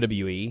for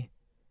WWE,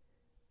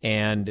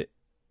 and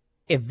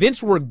if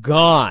Vince were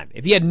gone,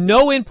 if he had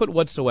no input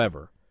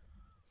whatsoever,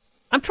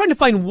 I'm trying to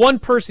find one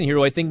person here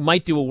who I think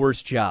might do a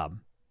worse job.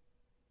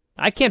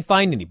 I can't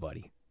find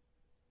anybody.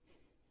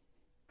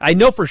 I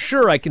know for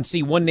sure I can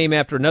see one name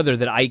after another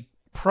that I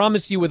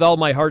promise you with all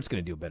my heart's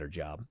going to do a better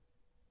job.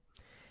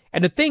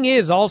 And the thing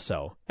is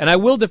also, and I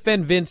will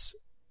defend Vince,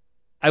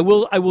 I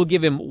will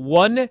give him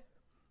one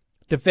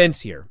defense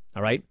here,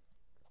 all right?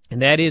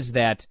 And that is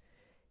that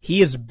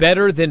he is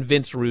better than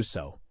Vince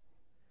Russo.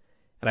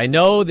 And I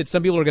know that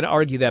some people are going to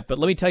argue that, but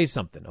let me tell you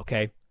something,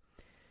 okay?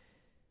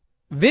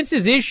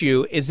 Vince's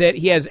issue is that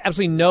he has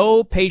absolutely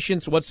no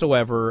patience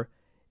whatsoever,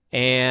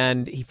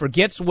 and he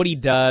forgets what he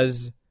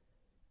does,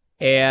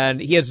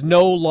 and he has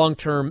no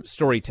long-term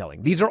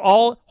storytelling. These are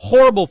all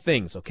horrible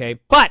things, okay?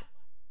 But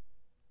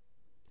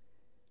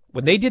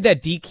when they did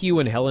that DQ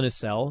in Hell in a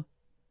Cell,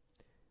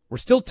 we're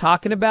still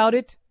talking about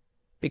it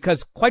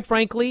because, quite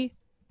frankly,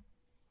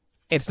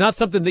 it's not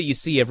something that you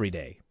see every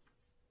day.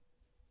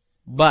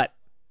 But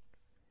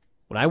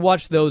when I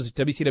watched those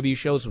WCW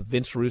shows with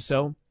Vince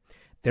Russo,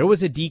 there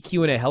was a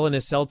DQ in a Hell in a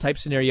Cell type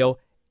scenario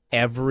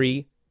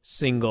every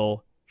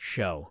single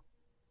show.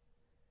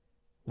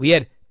 We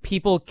had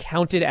people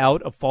counted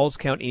out of Falls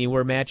Count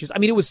Anywhere matches. I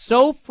mean, it was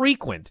so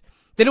frequent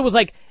that it was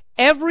like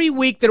every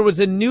week there was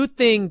a new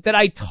thing that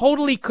I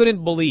totally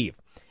couldn't believe.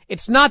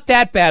 It's not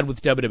that bad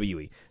with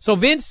WWE. So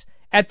Vince,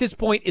 at this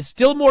point, is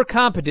still more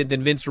competent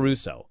than Vince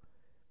Russo.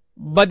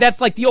 But that's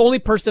like the only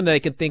person that I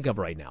can think of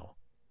right now.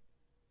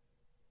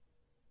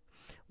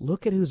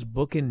 Look at who's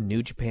booking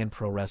New Japan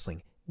Pro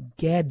Wrestling.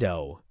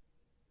 Gedo.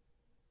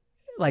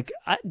 Like,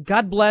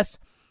 God bless,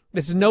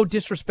 this is no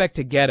disrespect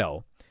to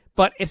Gedo,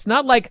 but it's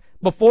not like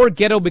before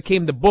Gedo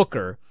became the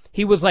booker,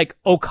 he was like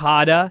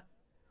Okada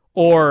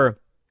or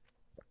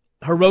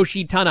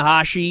Hiroshi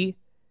Tanahashi.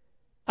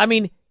 I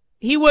mean,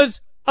 he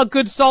was a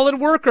good solid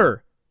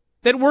worker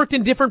that worked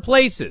in different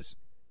places.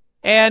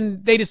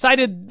 And they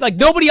decided, like,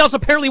 nobody else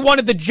apparently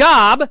wanted the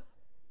job.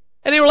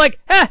 And they were like,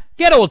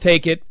 Gedo will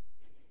take it.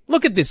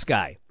 Look at this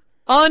guy.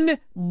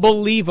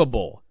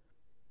 Unbelievable.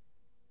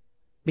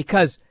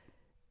 Because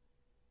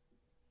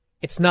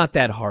it's not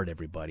that hard,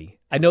 everybody.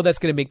 I know that's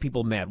going to make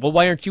people mad. Well,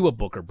 why aren't you a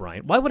booker,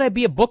 Bryan? Why would I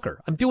be a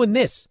booker? I'm doing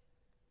this.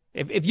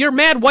 If you're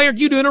mad, why aren't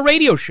you doing a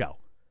radio show?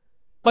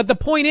 But the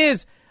point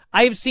is,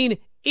 I have seen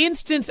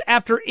instance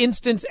after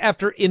instance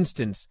after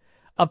instance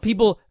of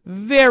people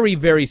very,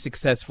 very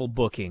successful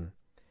booking,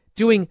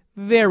 doing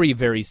very,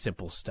 very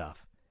simple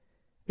stuff.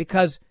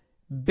 Because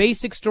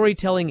basic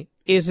storytelling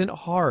isn't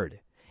hard.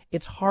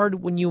 It's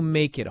hard when you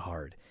make it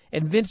hard.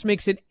 And Vince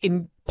makes it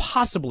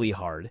impossibly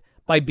hard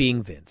by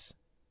being Vince.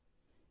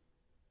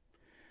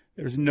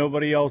 There's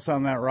nobody else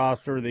on that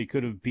roster they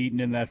could have beaten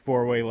in that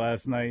four-way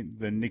last night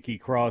than Nikki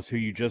Cross, who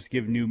you just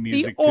give new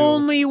music to. The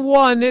only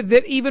one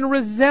that even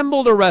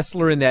resembled a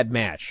wrestler in that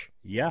match.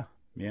 Yeah.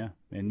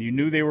 And you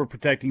knew they were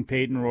protecting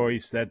Peyton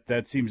Royce.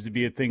 That seems to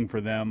be a thing for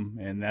them.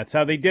 And that's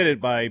how they did it,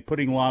 by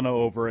putting Lana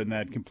over in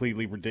that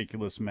completely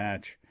ridiculous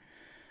match.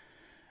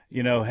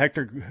 You know,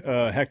 Hector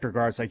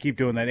Garza, I keep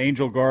doing that.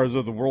 Angel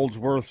Garza, the world's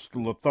worst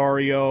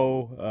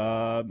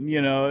Lothario.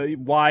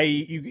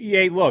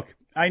 Hey, look,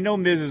 I know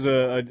Miz is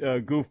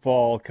a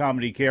goofball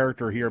comedy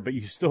character here, but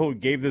you still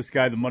gave this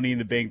guy the Money in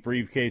the Bank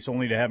briefcase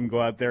only to have him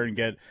go out there and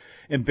get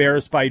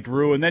embarrassed by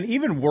Drew. And then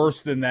even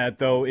worse than that,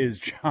 though, is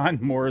John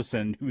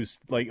Morrison, who's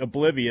like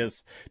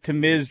oblivious to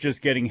Miz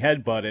just getting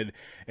headbutted.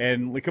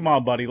 And like, come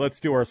on, buddy, let's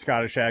do our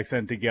Scottish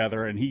accent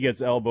together. And he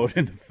gets elbowed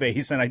in the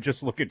face. And I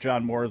just look at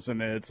John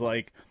Morrison and it's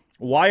like,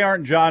 why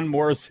aren't John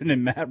Morrison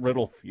and Matt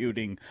Riddle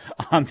feuding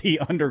on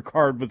the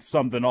undercard with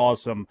something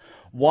awesome?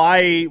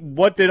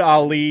 What did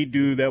Ali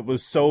do that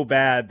was so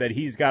bad that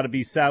he's got to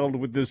be saddled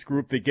with this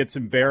group that gets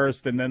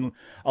embarrassed and then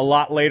a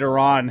lot later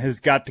on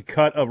has got to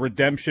cut a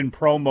redemption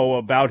promo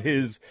about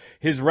his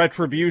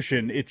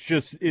retribution?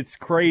 It's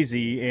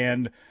crazy.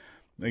 And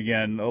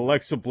again,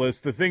 Alexa Bliss,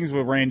 the things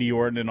with Randy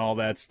Orton and all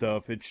that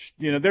stuff. It's,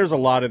 there's a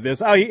lot of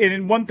this.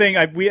 And one thing,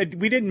 we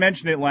didn't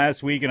mention it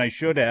last week, and I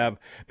should have,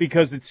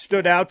 because it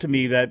stood out to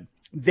me that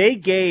They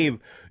gave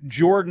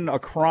Jordan a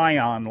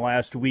cryon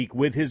last week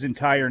with his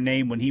entire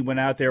name when he went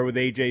out there with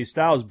AJ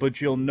Styles.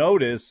 But you'll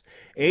notice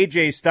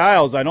AJ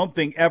Styles, I don't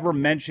think, ever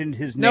mentioned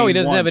his name. No, he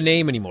doesn't once. have a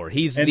name anymore.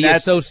 He's the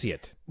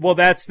associate. Well,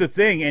 that's the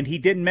thing. And he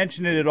didn't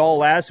mention it at all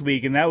last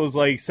week. And that was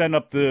like sent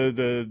up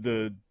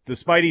the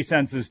spidey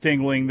senses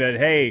tingling that,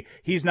 hey,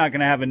 he's not going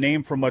to have a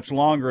name for much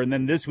longer. And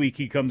then this week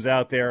he comes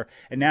out there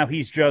and now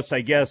he's just,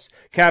 I guess,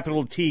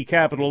 capital T,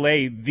 capital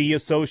A, the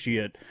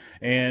associate.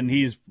 And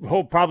he's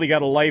probably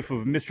got a life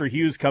of Mr.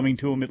 Hughes coming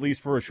to him, at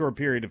least for a short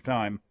period of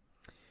time.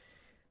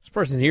 This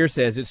person here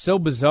says, it's so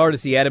bizarre to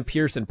see Adam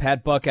Pearce and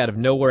Pat Buck out of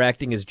nowhere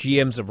acting as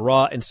GMs of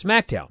Raw and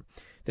SmackDown.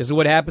 This is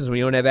what happens when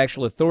you don't have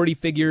actual authority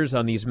figures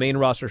on these main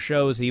roster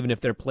shows, even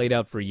if they're played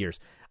out for years.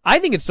 I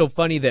think it's so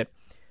funny that,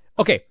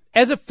 okay,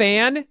 as a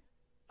fan,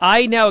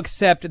 I now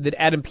accept that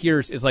Adam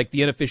Pearce is like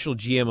the unofficial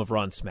GM of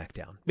Raw and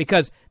SmackDown,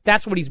 because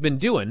that's what he's been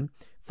doing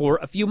for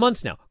a few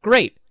months now.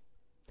 Great.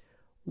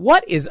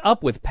 What is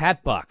up with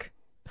Pat Buck?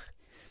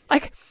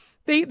 Like,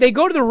 they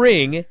go to the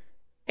ring,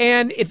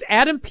 and it's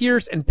Adam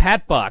Pearce and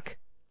Pat Buck.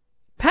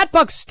 Pat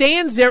Buck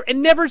stands there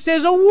and never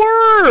says a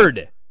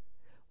word.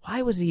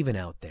 Why was he even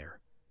out there?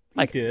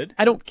 Like, he did.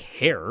 I don't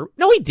care.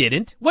 No, he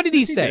didn't. What did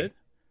he say? Did.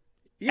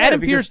 Yeah, Adam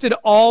Pearce did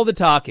all the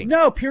talking.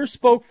 No, Pearce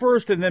spoke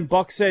first, and then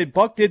Buck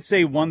did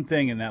say one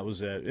thing, and that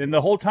was it. And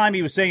the whole time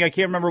he was saying, I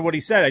can't remember what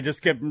he said. I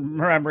just kept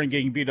remembering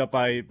getting beat up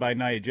by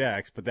Nia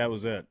Jax, but that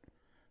was it.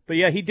 But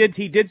yeah, he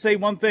did say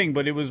one thing,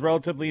 but it was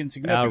relatively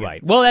insignificant. All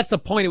right. Well, that's the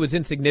point. It was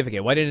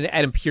insignificant. Why didn't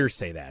Adam Pearce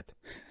say that?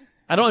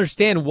 I don't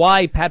understand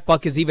why Pat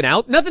Buck is even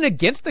out. Nothing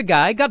against the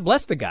guy. God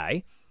bless the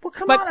guy. Well,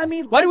 come on. I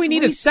mean, why do we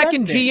need a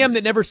second things. GM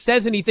that never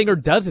says anything or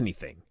does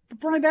anything? But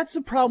Brian, that's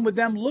the problem with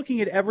them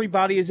looking at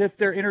everybody as if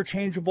they're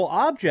interchangeable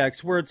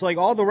objects, where it's like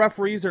all the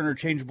referees are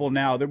interchangeable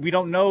now. That we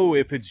don't know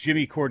if it's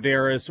Jimmy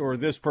Corderas or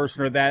this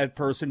person or that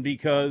person,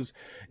 because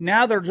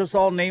now they're just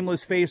all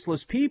nameless,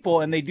 faceless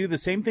people, and they do the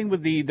same thing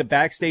with the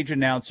backstage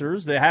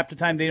announcers. That half the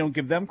time they don't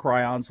give them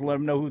cryons to let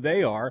them know who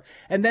they are.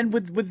 And then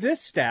with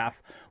this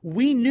staff,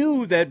 we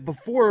knew that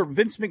before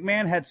Vince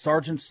McMahon had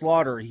Sergeant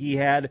Slaughter, he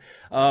had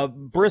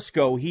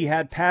Briscoe, he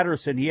had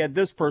Patterson, he had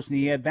this person,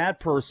 he had that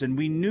person.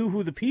 We knew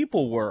who the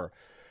people were.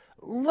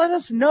 Let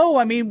us know.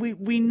 I mean,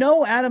 we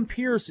know Adam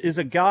Pearce is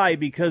a guy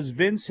because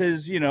Vince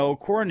has,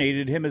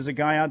 coronated him as a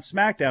guy on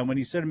SmackDown when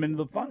he sent him into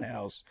the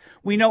Funhouse.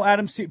 We know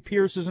Adam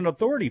Pearce is an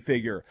authority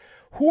figure.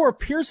 Who are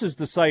Pearce's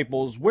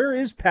disciples? Where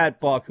is Pat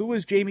Buck? Who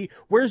is Jamie?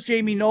 Where's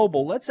Jamie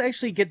Noble? Let's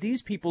actually get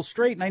these people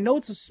straight. And I know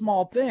it's a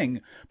small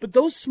thing, but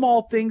those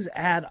small things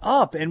add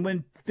up. And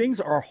when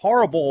things are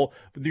horrible,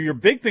 your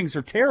big things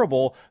are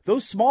terrible,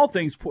 those small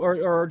things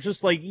are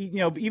just like,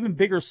 even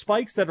bigger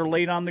spikes that are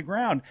laid on the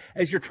ground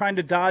as you're trying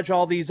to dodge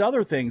all these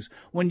other things.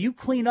 When you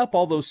clean up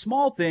all those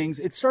small things,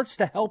 it starts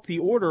to help the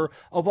order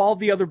of all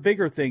the other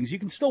bigger things. You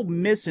can still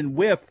miss and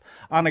whiff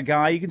on a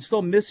guy. You can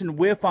still miss and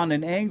whiff on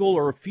an angle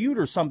or a feud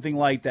or something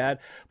like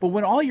that. But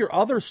when all your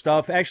other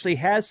stuff actually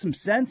has some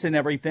sense and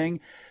everything,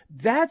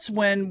 that's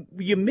when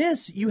you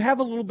miss. You have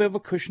a little bit of a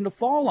cushion to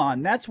fall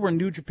on. That's where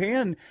New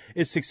Japan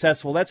is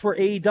successful. That's where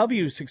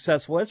AEW is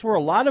successful. That's where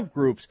a lot of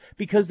groups,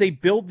 because they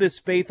build this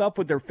faith up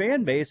with their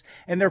fan base,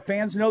 and their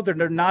fans know that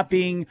they're not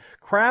being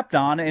crapped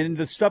on, and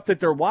the stuff that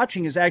they're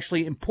watching is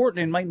actually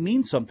important and might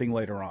mean something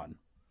later on.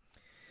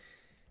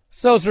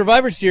 So,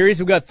 Survivor Series,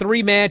 we've got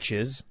 4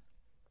 matches,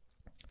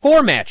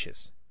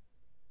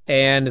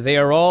 and they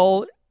are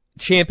all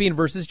champion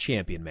versus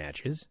champion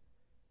matches,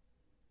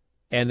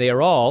 and they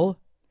are all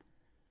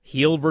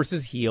heel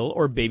versus heel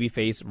or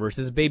babyface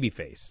versus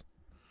babyface.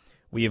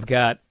 We have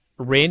got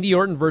Randy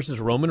Orton versus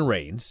Roman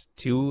Reigns,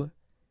 2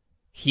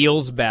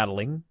 heels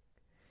battling.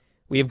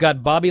 We have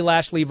got Bobby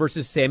Lashley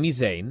versus Sami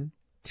Zayn,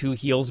 2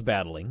 heels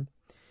battling.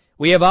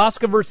 We have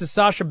Asuka versus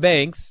Sasha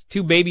Banks,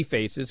 2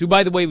 babyfaces, who,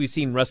 by the way, we've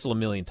seen wrestle a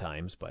million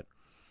times,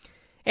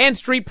 and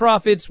Street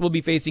Profits will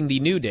be facing the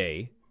New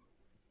Day,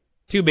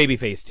 2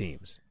 babyface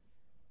teams.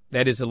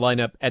 That is the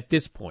lineup at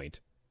this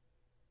point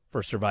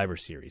for Survivor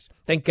Series.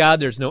 Thank God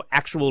there's no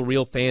actual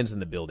real fans in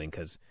the building,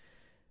 because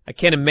I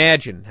can't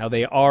imagine how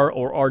they are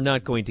or are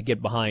not going to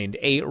get behind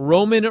a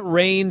Roman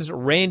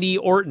Reigns-Randy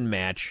Orton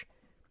match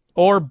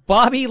or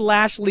Bobby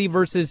Lashley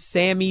versus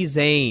Sami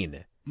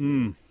Zayn.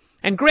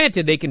 And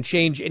granted, they can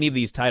change any of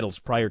these titles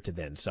prior to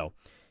then. So,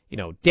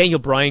 Daniel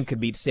Bryan could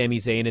beat Sami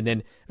Zayn, and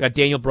then we got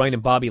Daniel Bryan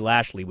and Bobby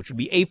Lashley, which would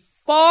be a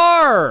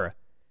far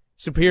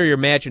superior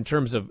match in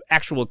terms of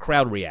actual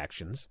crowd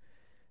reactions.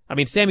 I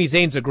mean, Sami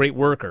Zayn's a great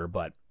worker,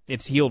 but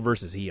it's heel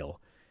versus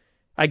heel.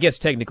 I guess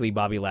technically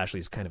Bobby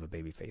Lashley's kind of a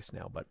babyface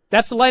now, but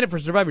that's the lineup for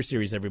Survivor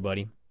Series,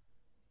 everybody.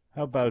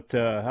 How about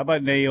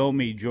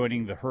Naomi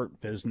joining the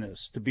Hurt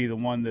Business to be the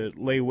one that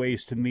lay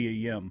waste to Mia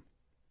Yim?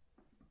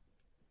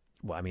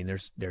 Well, I mean,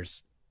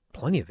 there's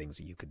plenty of things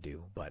that you could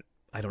do, but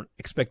I don't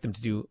expect them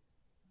to do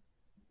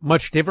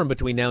much different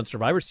between now and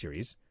Survivor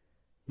Series.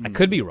 I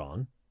could be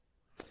wrong.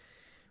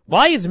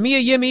 Why is Mia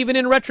Yim even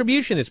in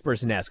Retribution, this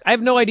person asks? I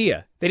have no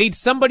idea. They need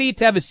somebody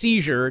to have a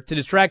seizure to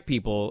distract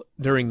people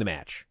during the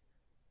match.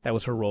 That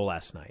was her role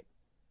last night.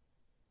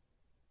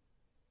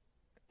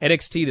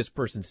 NXT, this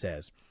person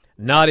says,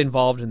 not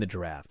involved in the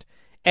draft.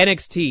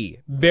 NXT,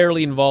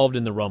 barely involved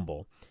in the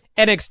Rumble.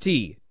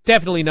 NXT,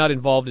 definitely not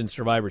involved in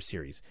Survivor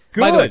Series.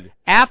 Good. By the way,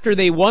 after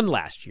they won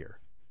last year.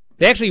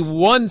 They actually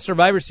won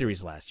Survivor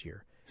Series last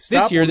year.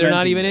 This year, they're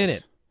not even in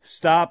it.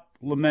 Stop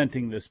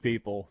lamenting this,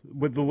 people.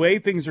 With the way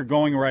things are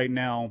going right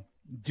now,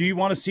 do you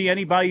want to see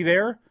anybody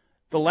there?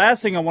 The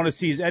last thing I want to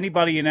see is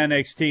anybody in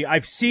NXT.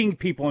 I've seen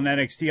people in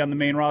NXT on the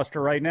main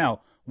roster right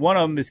now. One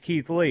of them is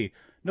Keith Lee.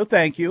 No,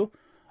 thank you.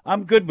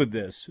 I'm good with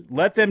this.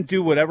 Let them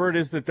do whatever it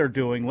is that they're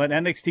doing. Let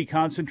NXT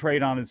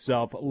concentrate on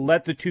itself.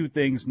 Let the two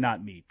things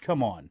not meet.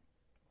 Come on.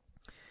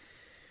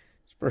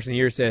 This person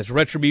here says,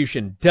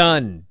 Retribution,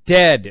 done,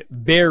 dead,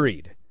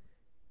 buried.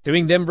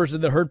 Doing them versus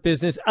the Hurt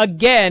Business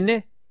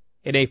again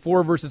in a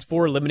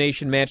 4-versus-4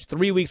 elimination match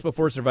 3 weeks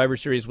before Survivor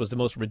Series was the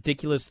most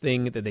ridiculous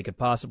thing that they could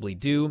possibly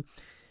do.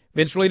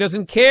 Vince really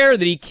doesn't care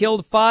that he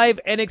killed 5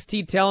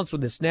 NXT talents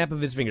with the snap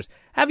of his fingers.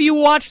 Have you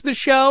watched the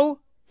show?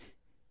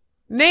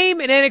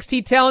 Name an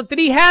NXT talent that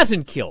he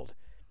hasn't killed.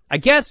 I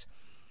guess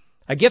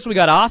we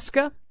got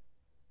Asuka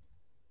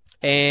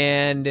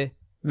and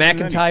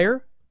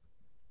McIntyre.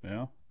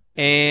 Yeah.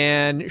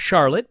 And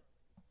Charlotte.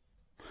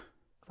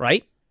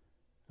 Right?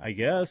 I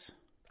guess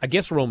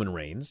Roman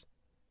Reigns.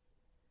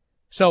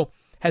 So,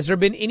 has there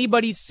been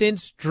anybody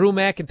since Drew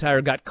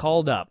McIntyre got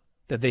called up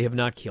that they have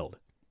not killed?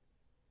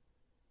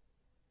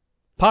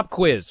 Pop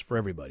quiz for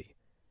everybody.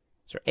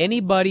 Is there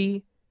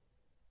anybody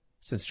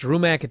since Drew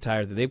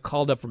McIntyre that they've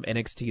called up from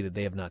NXT that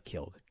they have not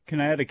killed? Can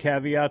I add a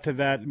caveat to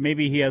that?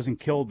 Maybe he hasn't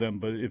killed them,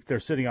 but if they're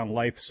sitting on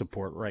life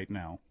support right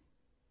now.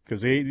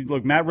 Because,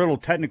 look, Matt Riddle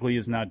technically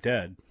is not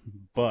dead,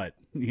 but,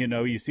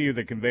 you see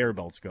the conveyor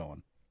belt's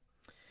going.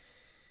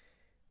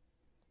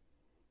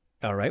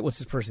 All right, what's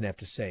this person have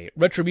to say?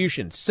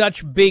 Retribution,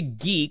 such big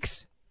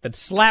geeks that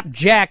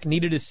Slapjack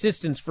needed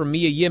assistance from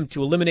Mia Yim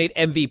to eliminate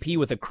MVP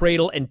with a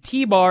cradle, and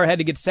T-Bar had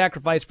to get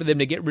sacrificed for them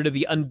to get rid of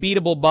the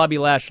unbeatable Bobby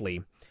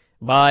Lashley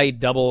by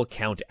double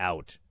count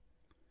out.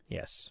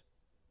 Yes,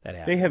 that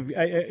happened. They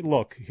have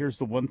look. Here's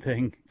the one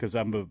thing, because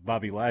I'm a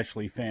Bobby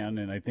Lashley fan,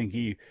 and I think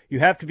you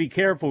have to be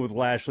careful with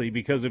Lashley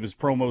because of his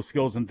promo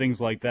skills and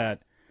things like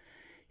that.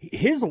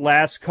 His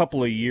last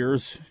couple of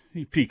years,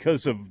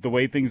 because of the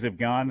way things have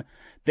gone,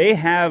 they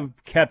have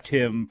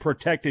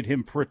protected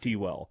him pretty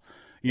well.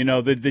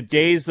 The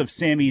days of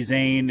Sami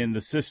Zayn and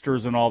the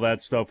sisters and all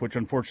that stuff, which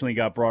unfortunately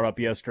got brought up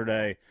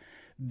yesterday,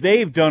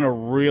 they've done a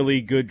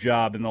really good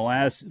job in the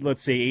last,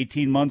 let's say,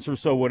 18 months or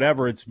so,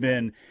 whatever it's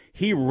been.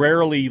 He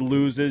rarely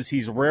loses.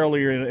 He's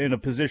rarely in a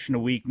position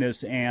of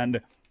weakness,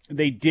 and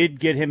they did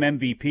get him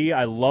MVP.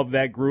 I love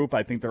that group.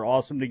 I think they're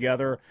awesome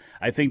together.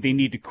 I think they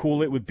need to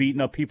cool it with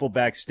beating up people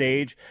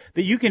backstage.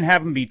 That you can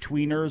have them be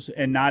tweeners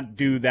and not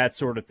do that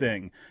sort of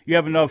thing. You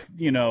have enough,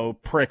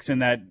 pricks in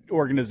that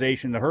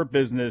organization. The Hurt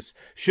Business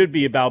should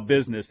be about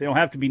business. They don't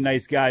have to be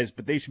nice guys,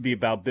 but they should be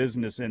about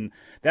business. And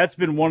that's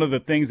been one of the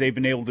things they've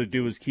been able to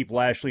do is keep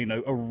Lashley in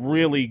a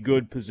really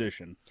good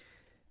position.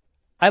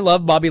 I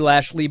love Bobby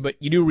Lashley, but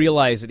you do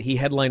realize that he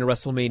headlined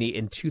WrestleMania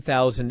in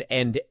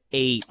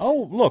 2008.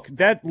 Oh,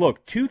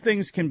 look, two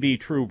things can be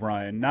true,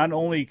 Brian. Not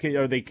only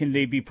can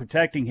they be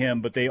protecting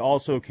him, but they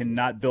also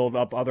cannot build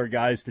up other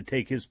guys to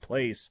take his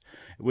place,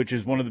 which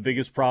is one of the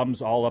biggest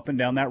problems all up and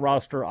down that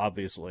roster,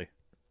 obviously.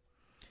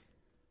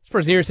 This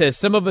person here says,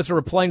 some of us are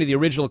replying to the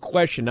original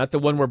question, not the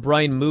one where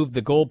Brian moved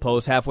the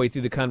goalpost halfway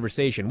through the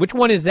conversation. Which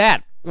one is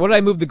that? What did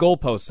I move the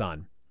goalposts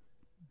on?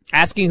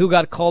 Asking who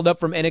got called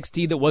up from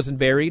NXT that wasn't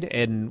buried,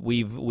 and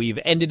we've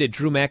ended at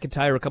Drew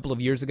McIntyre a couple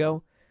of years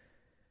ago.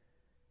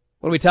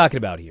 What are we talking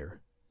about here?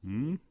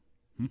 I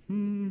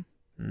don't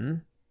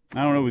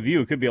know with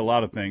you. It could be a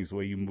lot of things the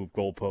way you move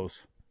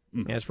goalposts.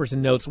 Yeah, this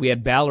person notes we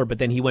had Balor, but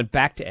then he went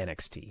back to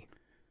NXT.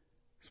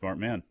 Smart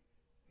man.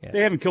 Yes.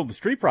 They haven't killed the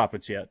Street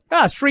Profits yet.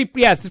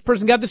 Yes, this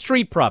person got the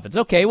Street Profits.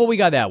 Okay, well, we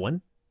got that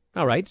one.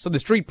 All right, so the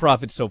Street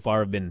Profits so far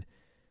have been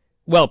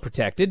well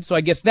protected, so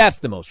I guess that's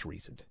the most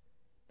recent.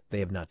 They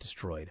have not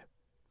destroyed.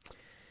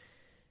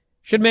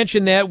 Should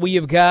mention that we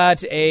have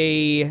got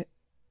a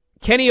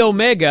Kenny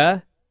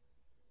Omega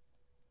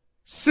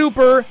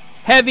super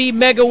heavy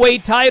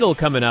megaweight title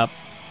coming up.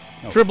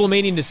 Triple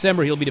Mania in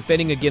December. He'll be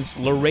defending against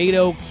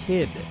Laredo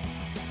Kid.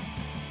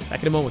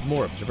 Back in a moment with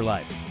more Observer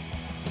Live.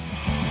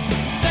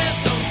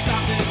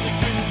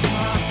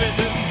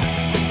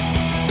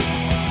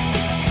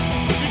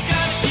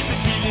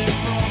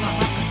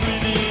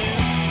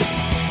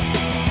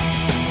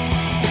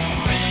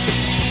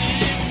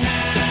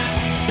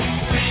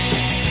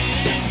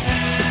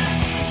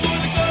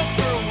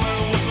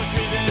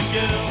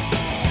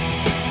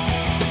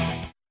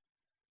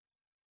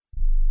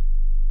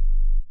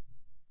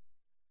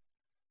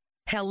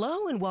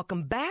 Hello and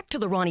welcome back to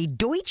the Ronnie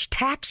Deutsch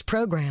Tax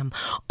Program.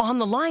 On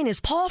the line is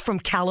Paul from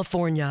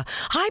California.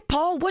 Hi,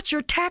 Paul. What's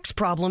your tax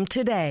problem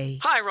today?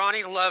 Hi,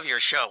 Ronnie. Love your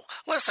show.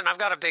 Listen, I've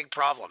got a big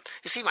problem.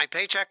 You see, my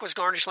paycheck was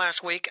garnished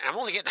last week, and I'm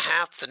only getting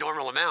half the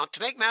normal amount. To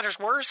make matters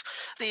worse,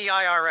 the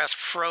IRS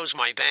froze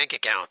my bank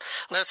account.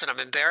 Listen, I'm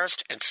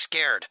embarrassed and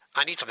scared.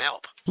 I need some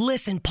help.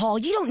 Listen, Paul,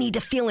 you don't need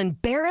to feel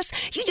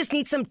embarrassed. You just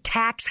need some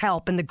tax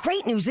help. And the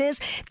great news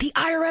is the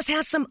IRS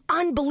has some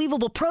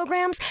unbelievable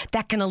programs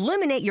that can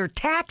eliminate your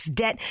tax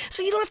debt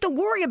so you don't have to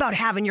worry about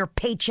having your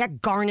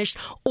paycheck garnished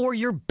or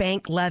your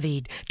bank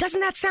levied.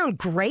 Doesn't that sound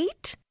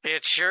great?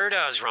 It sure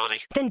does, Ronnie.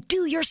 Then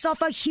do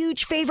yourself a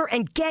huge favor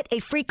and get a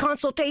free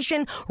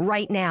consultation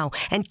right now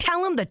and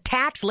tell them the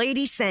tax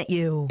lady sent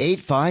you.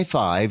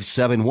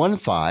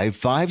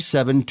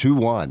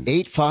 855-715-5721.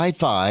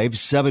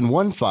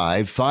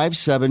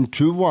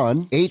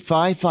 855-715-5721.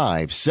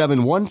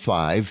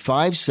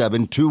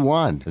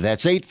 855-715-5721.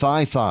 That's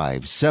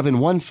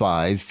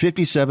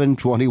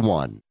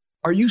 855-715-5721.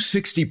 Are you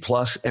 60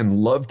 plus and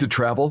love to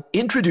travel?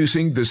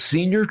 Introducing the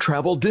Senior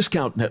Travel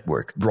Discount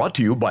Network, brought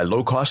to you by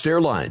Low Cost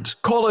Airlines.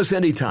 Call us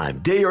anytime,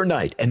 day or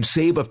night, and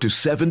save up to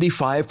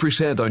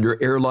 75% on your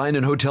airline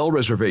and hotel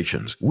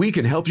reservations. We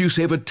can help you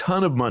save a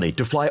ton of money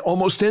to fly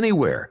almost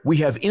anywhere. We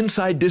have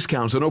inside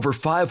discounts on over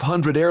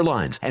 500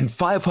 airlines and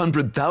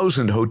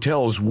 500,000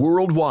 hotels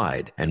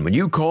worldwide. And when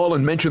you call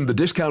and mention the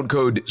discount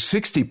code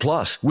 60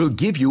 plus, we'll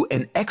give you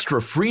an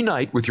extra free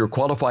night with your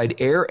qualified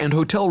air and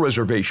hotel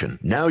reservation.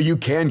 Now you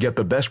can get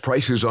the best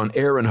prices on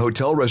air and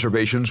hotel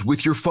reservations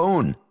with your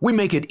phone. We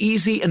make it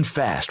easy and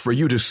fast for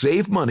you to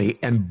save money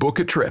and book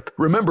a trip.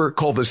 Remember,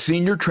 call the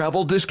Senior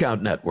Travel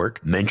Discount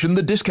Network, mention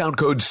the discount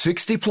code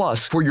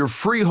 60+ for your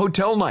free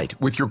hotel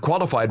night with your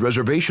qualified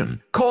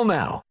reservation. Call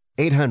now.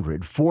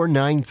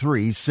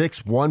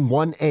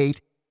 800-493-6118.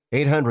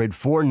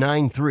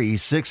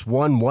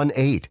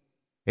 800-493-6118.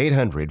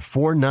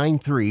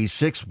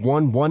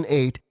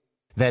 800-493-6118.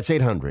 That's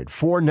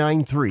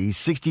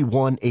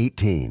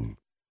 800-493-6118.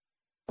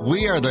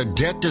 We are the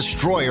Debt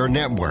Destroyer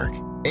Network.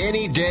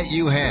 Any debt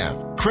you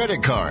have,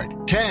 credit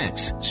card,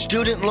 tax,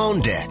 student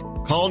loan debt,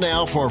 call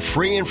now for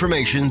free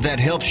information that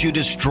helps you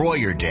destroy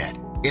your debt.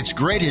 It's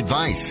great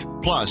advice.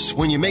 Plus,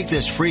 when you make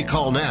this free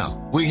call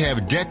now, we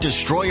have Debt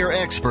Destroyer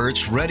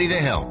experts ready to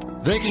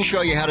help. They can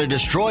show you how to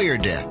destroy your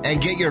debt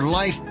and get your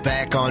life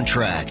back on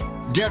track.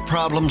 Debt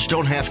problems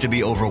don't have to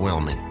be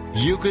overwhelming.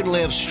 You can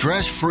live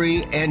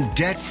stress-free and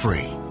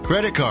debt-free.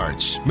 Credit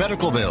cards,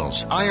 medical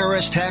bills,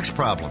 IRS tax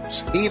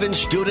problems, even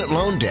student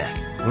loan debt.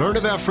 Learn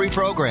about free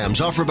programs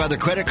offered by the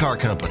credit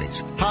card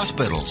companies,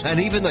 hospitals, and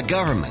even the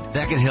government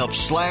that can help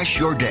slash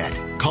your debt.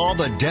 Call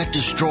the Debt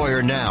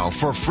Destroyer now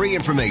for free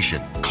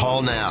information.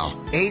 Call now.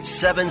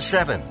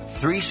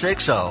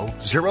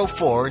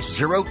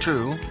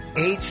 877-360-0402.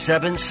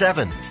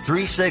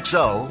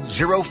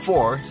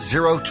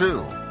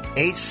 877-360-0402.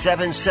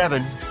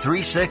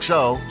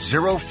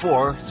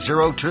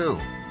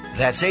 877-360-0402.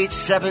 That's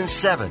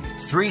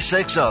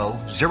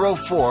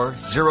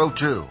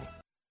 877-360-0402.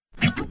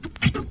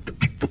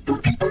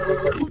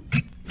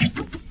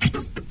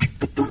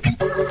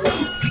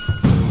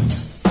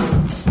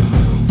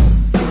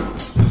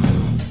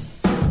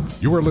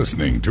 You are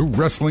listening to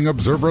Wrestling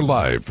Observer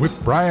Live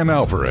with Bryan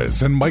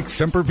Alvarez and Mike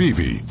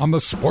Sempervive on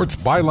the Sports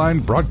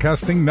Byline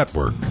Broadcasting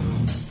Network.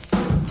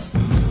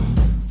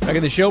 Back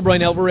in the show,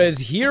 Bryan Alvarez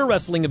here,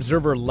 Wrestling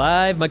Observer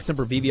Live. Mike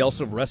Sempervive,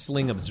 also of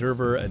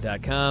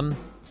WrestlingObserver.com.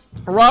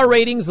 Raw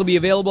ratings will be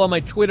available on my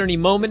Twitter any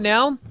moment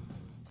now.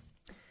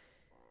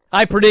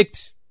 I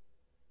predict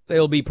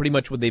they'll be pretty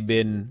much what they've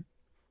been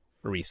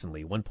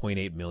recently,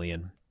 1.8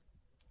 million.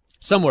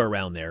 Somewhere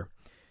around there.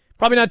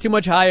 Probably not too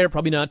much higher,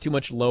 probably not too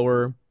much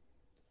lower.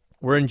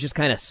 We're just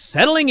kind of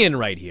settling in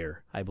right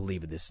here, I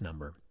believe, at this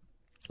number.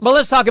 But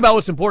let's talk about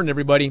what's important,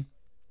 everybody.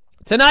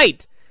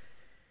 Tonight,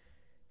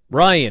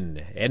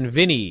 Bryan and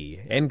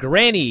Vinny and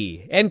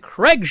Granny and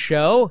Craig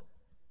show,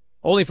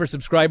 only for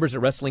subscribers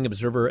at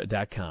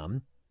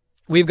WrestlingObserver.com.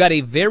 We've got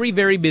a very,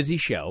 very busy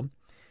show.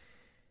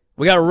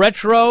 We got a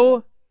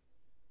retro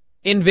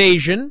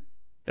invasion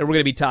that we're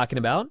going to be talking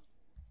about.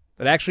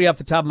 But actually, off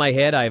the top of my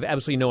head, I have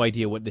absolutely no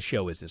idea what the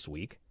show is this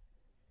week,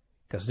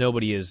 because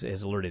nobody has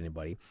alerted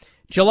anybody.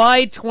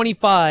 July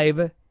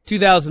 25,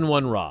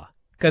 2001 Raw,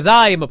 because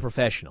I am a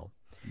professional.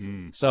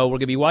 So we're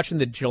going to be watching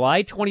the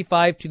July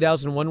 25,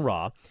 2001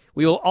 Raw.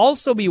 We will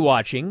also be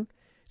watching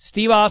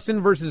Steve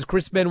Austin versus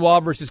Chris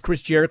Benoit versus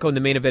Chris Jericho in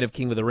the main event of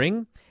King of the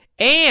Ring,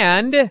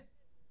 and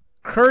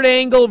Kurt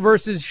Angle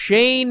versus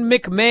Shane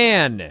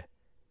McMahon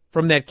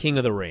from that King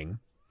of the Ring,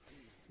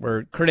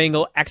 where Kurt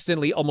Angle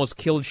accidentally almost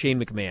killed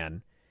Shane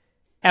McMahon.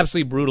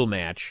 Absolutely brutal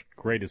match.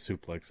 Greatest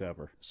suplex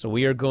ever. So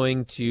we are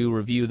going to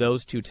review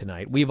those two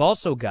tonight. We've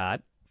also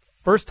got,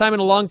 first time in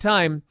a long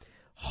time,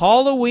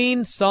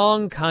 Halloween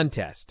Song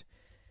Contest.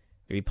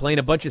 We'll be playing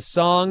a bunch of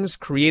songs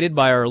created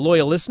by our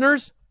loyal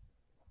listeners.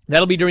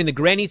 That'll be during the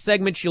Granny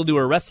segment. She'll do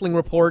a wrestling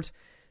report.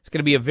 It's going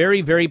to be a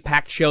very, very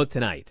packed show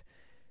tonight.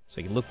 So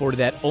you can look forward to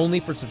that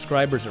only for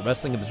subscribers at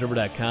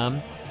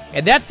WrestlingObserver.com.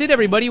 And that's it,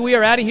 everybody. We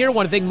are out of here. I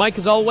want to thank Mike,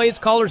 as always,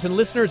 callers and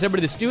listeners,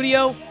 everybody in the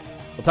studio.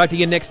 We'll talk to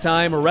you again next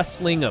time.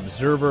 Wrestling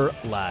Observer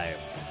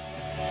Live.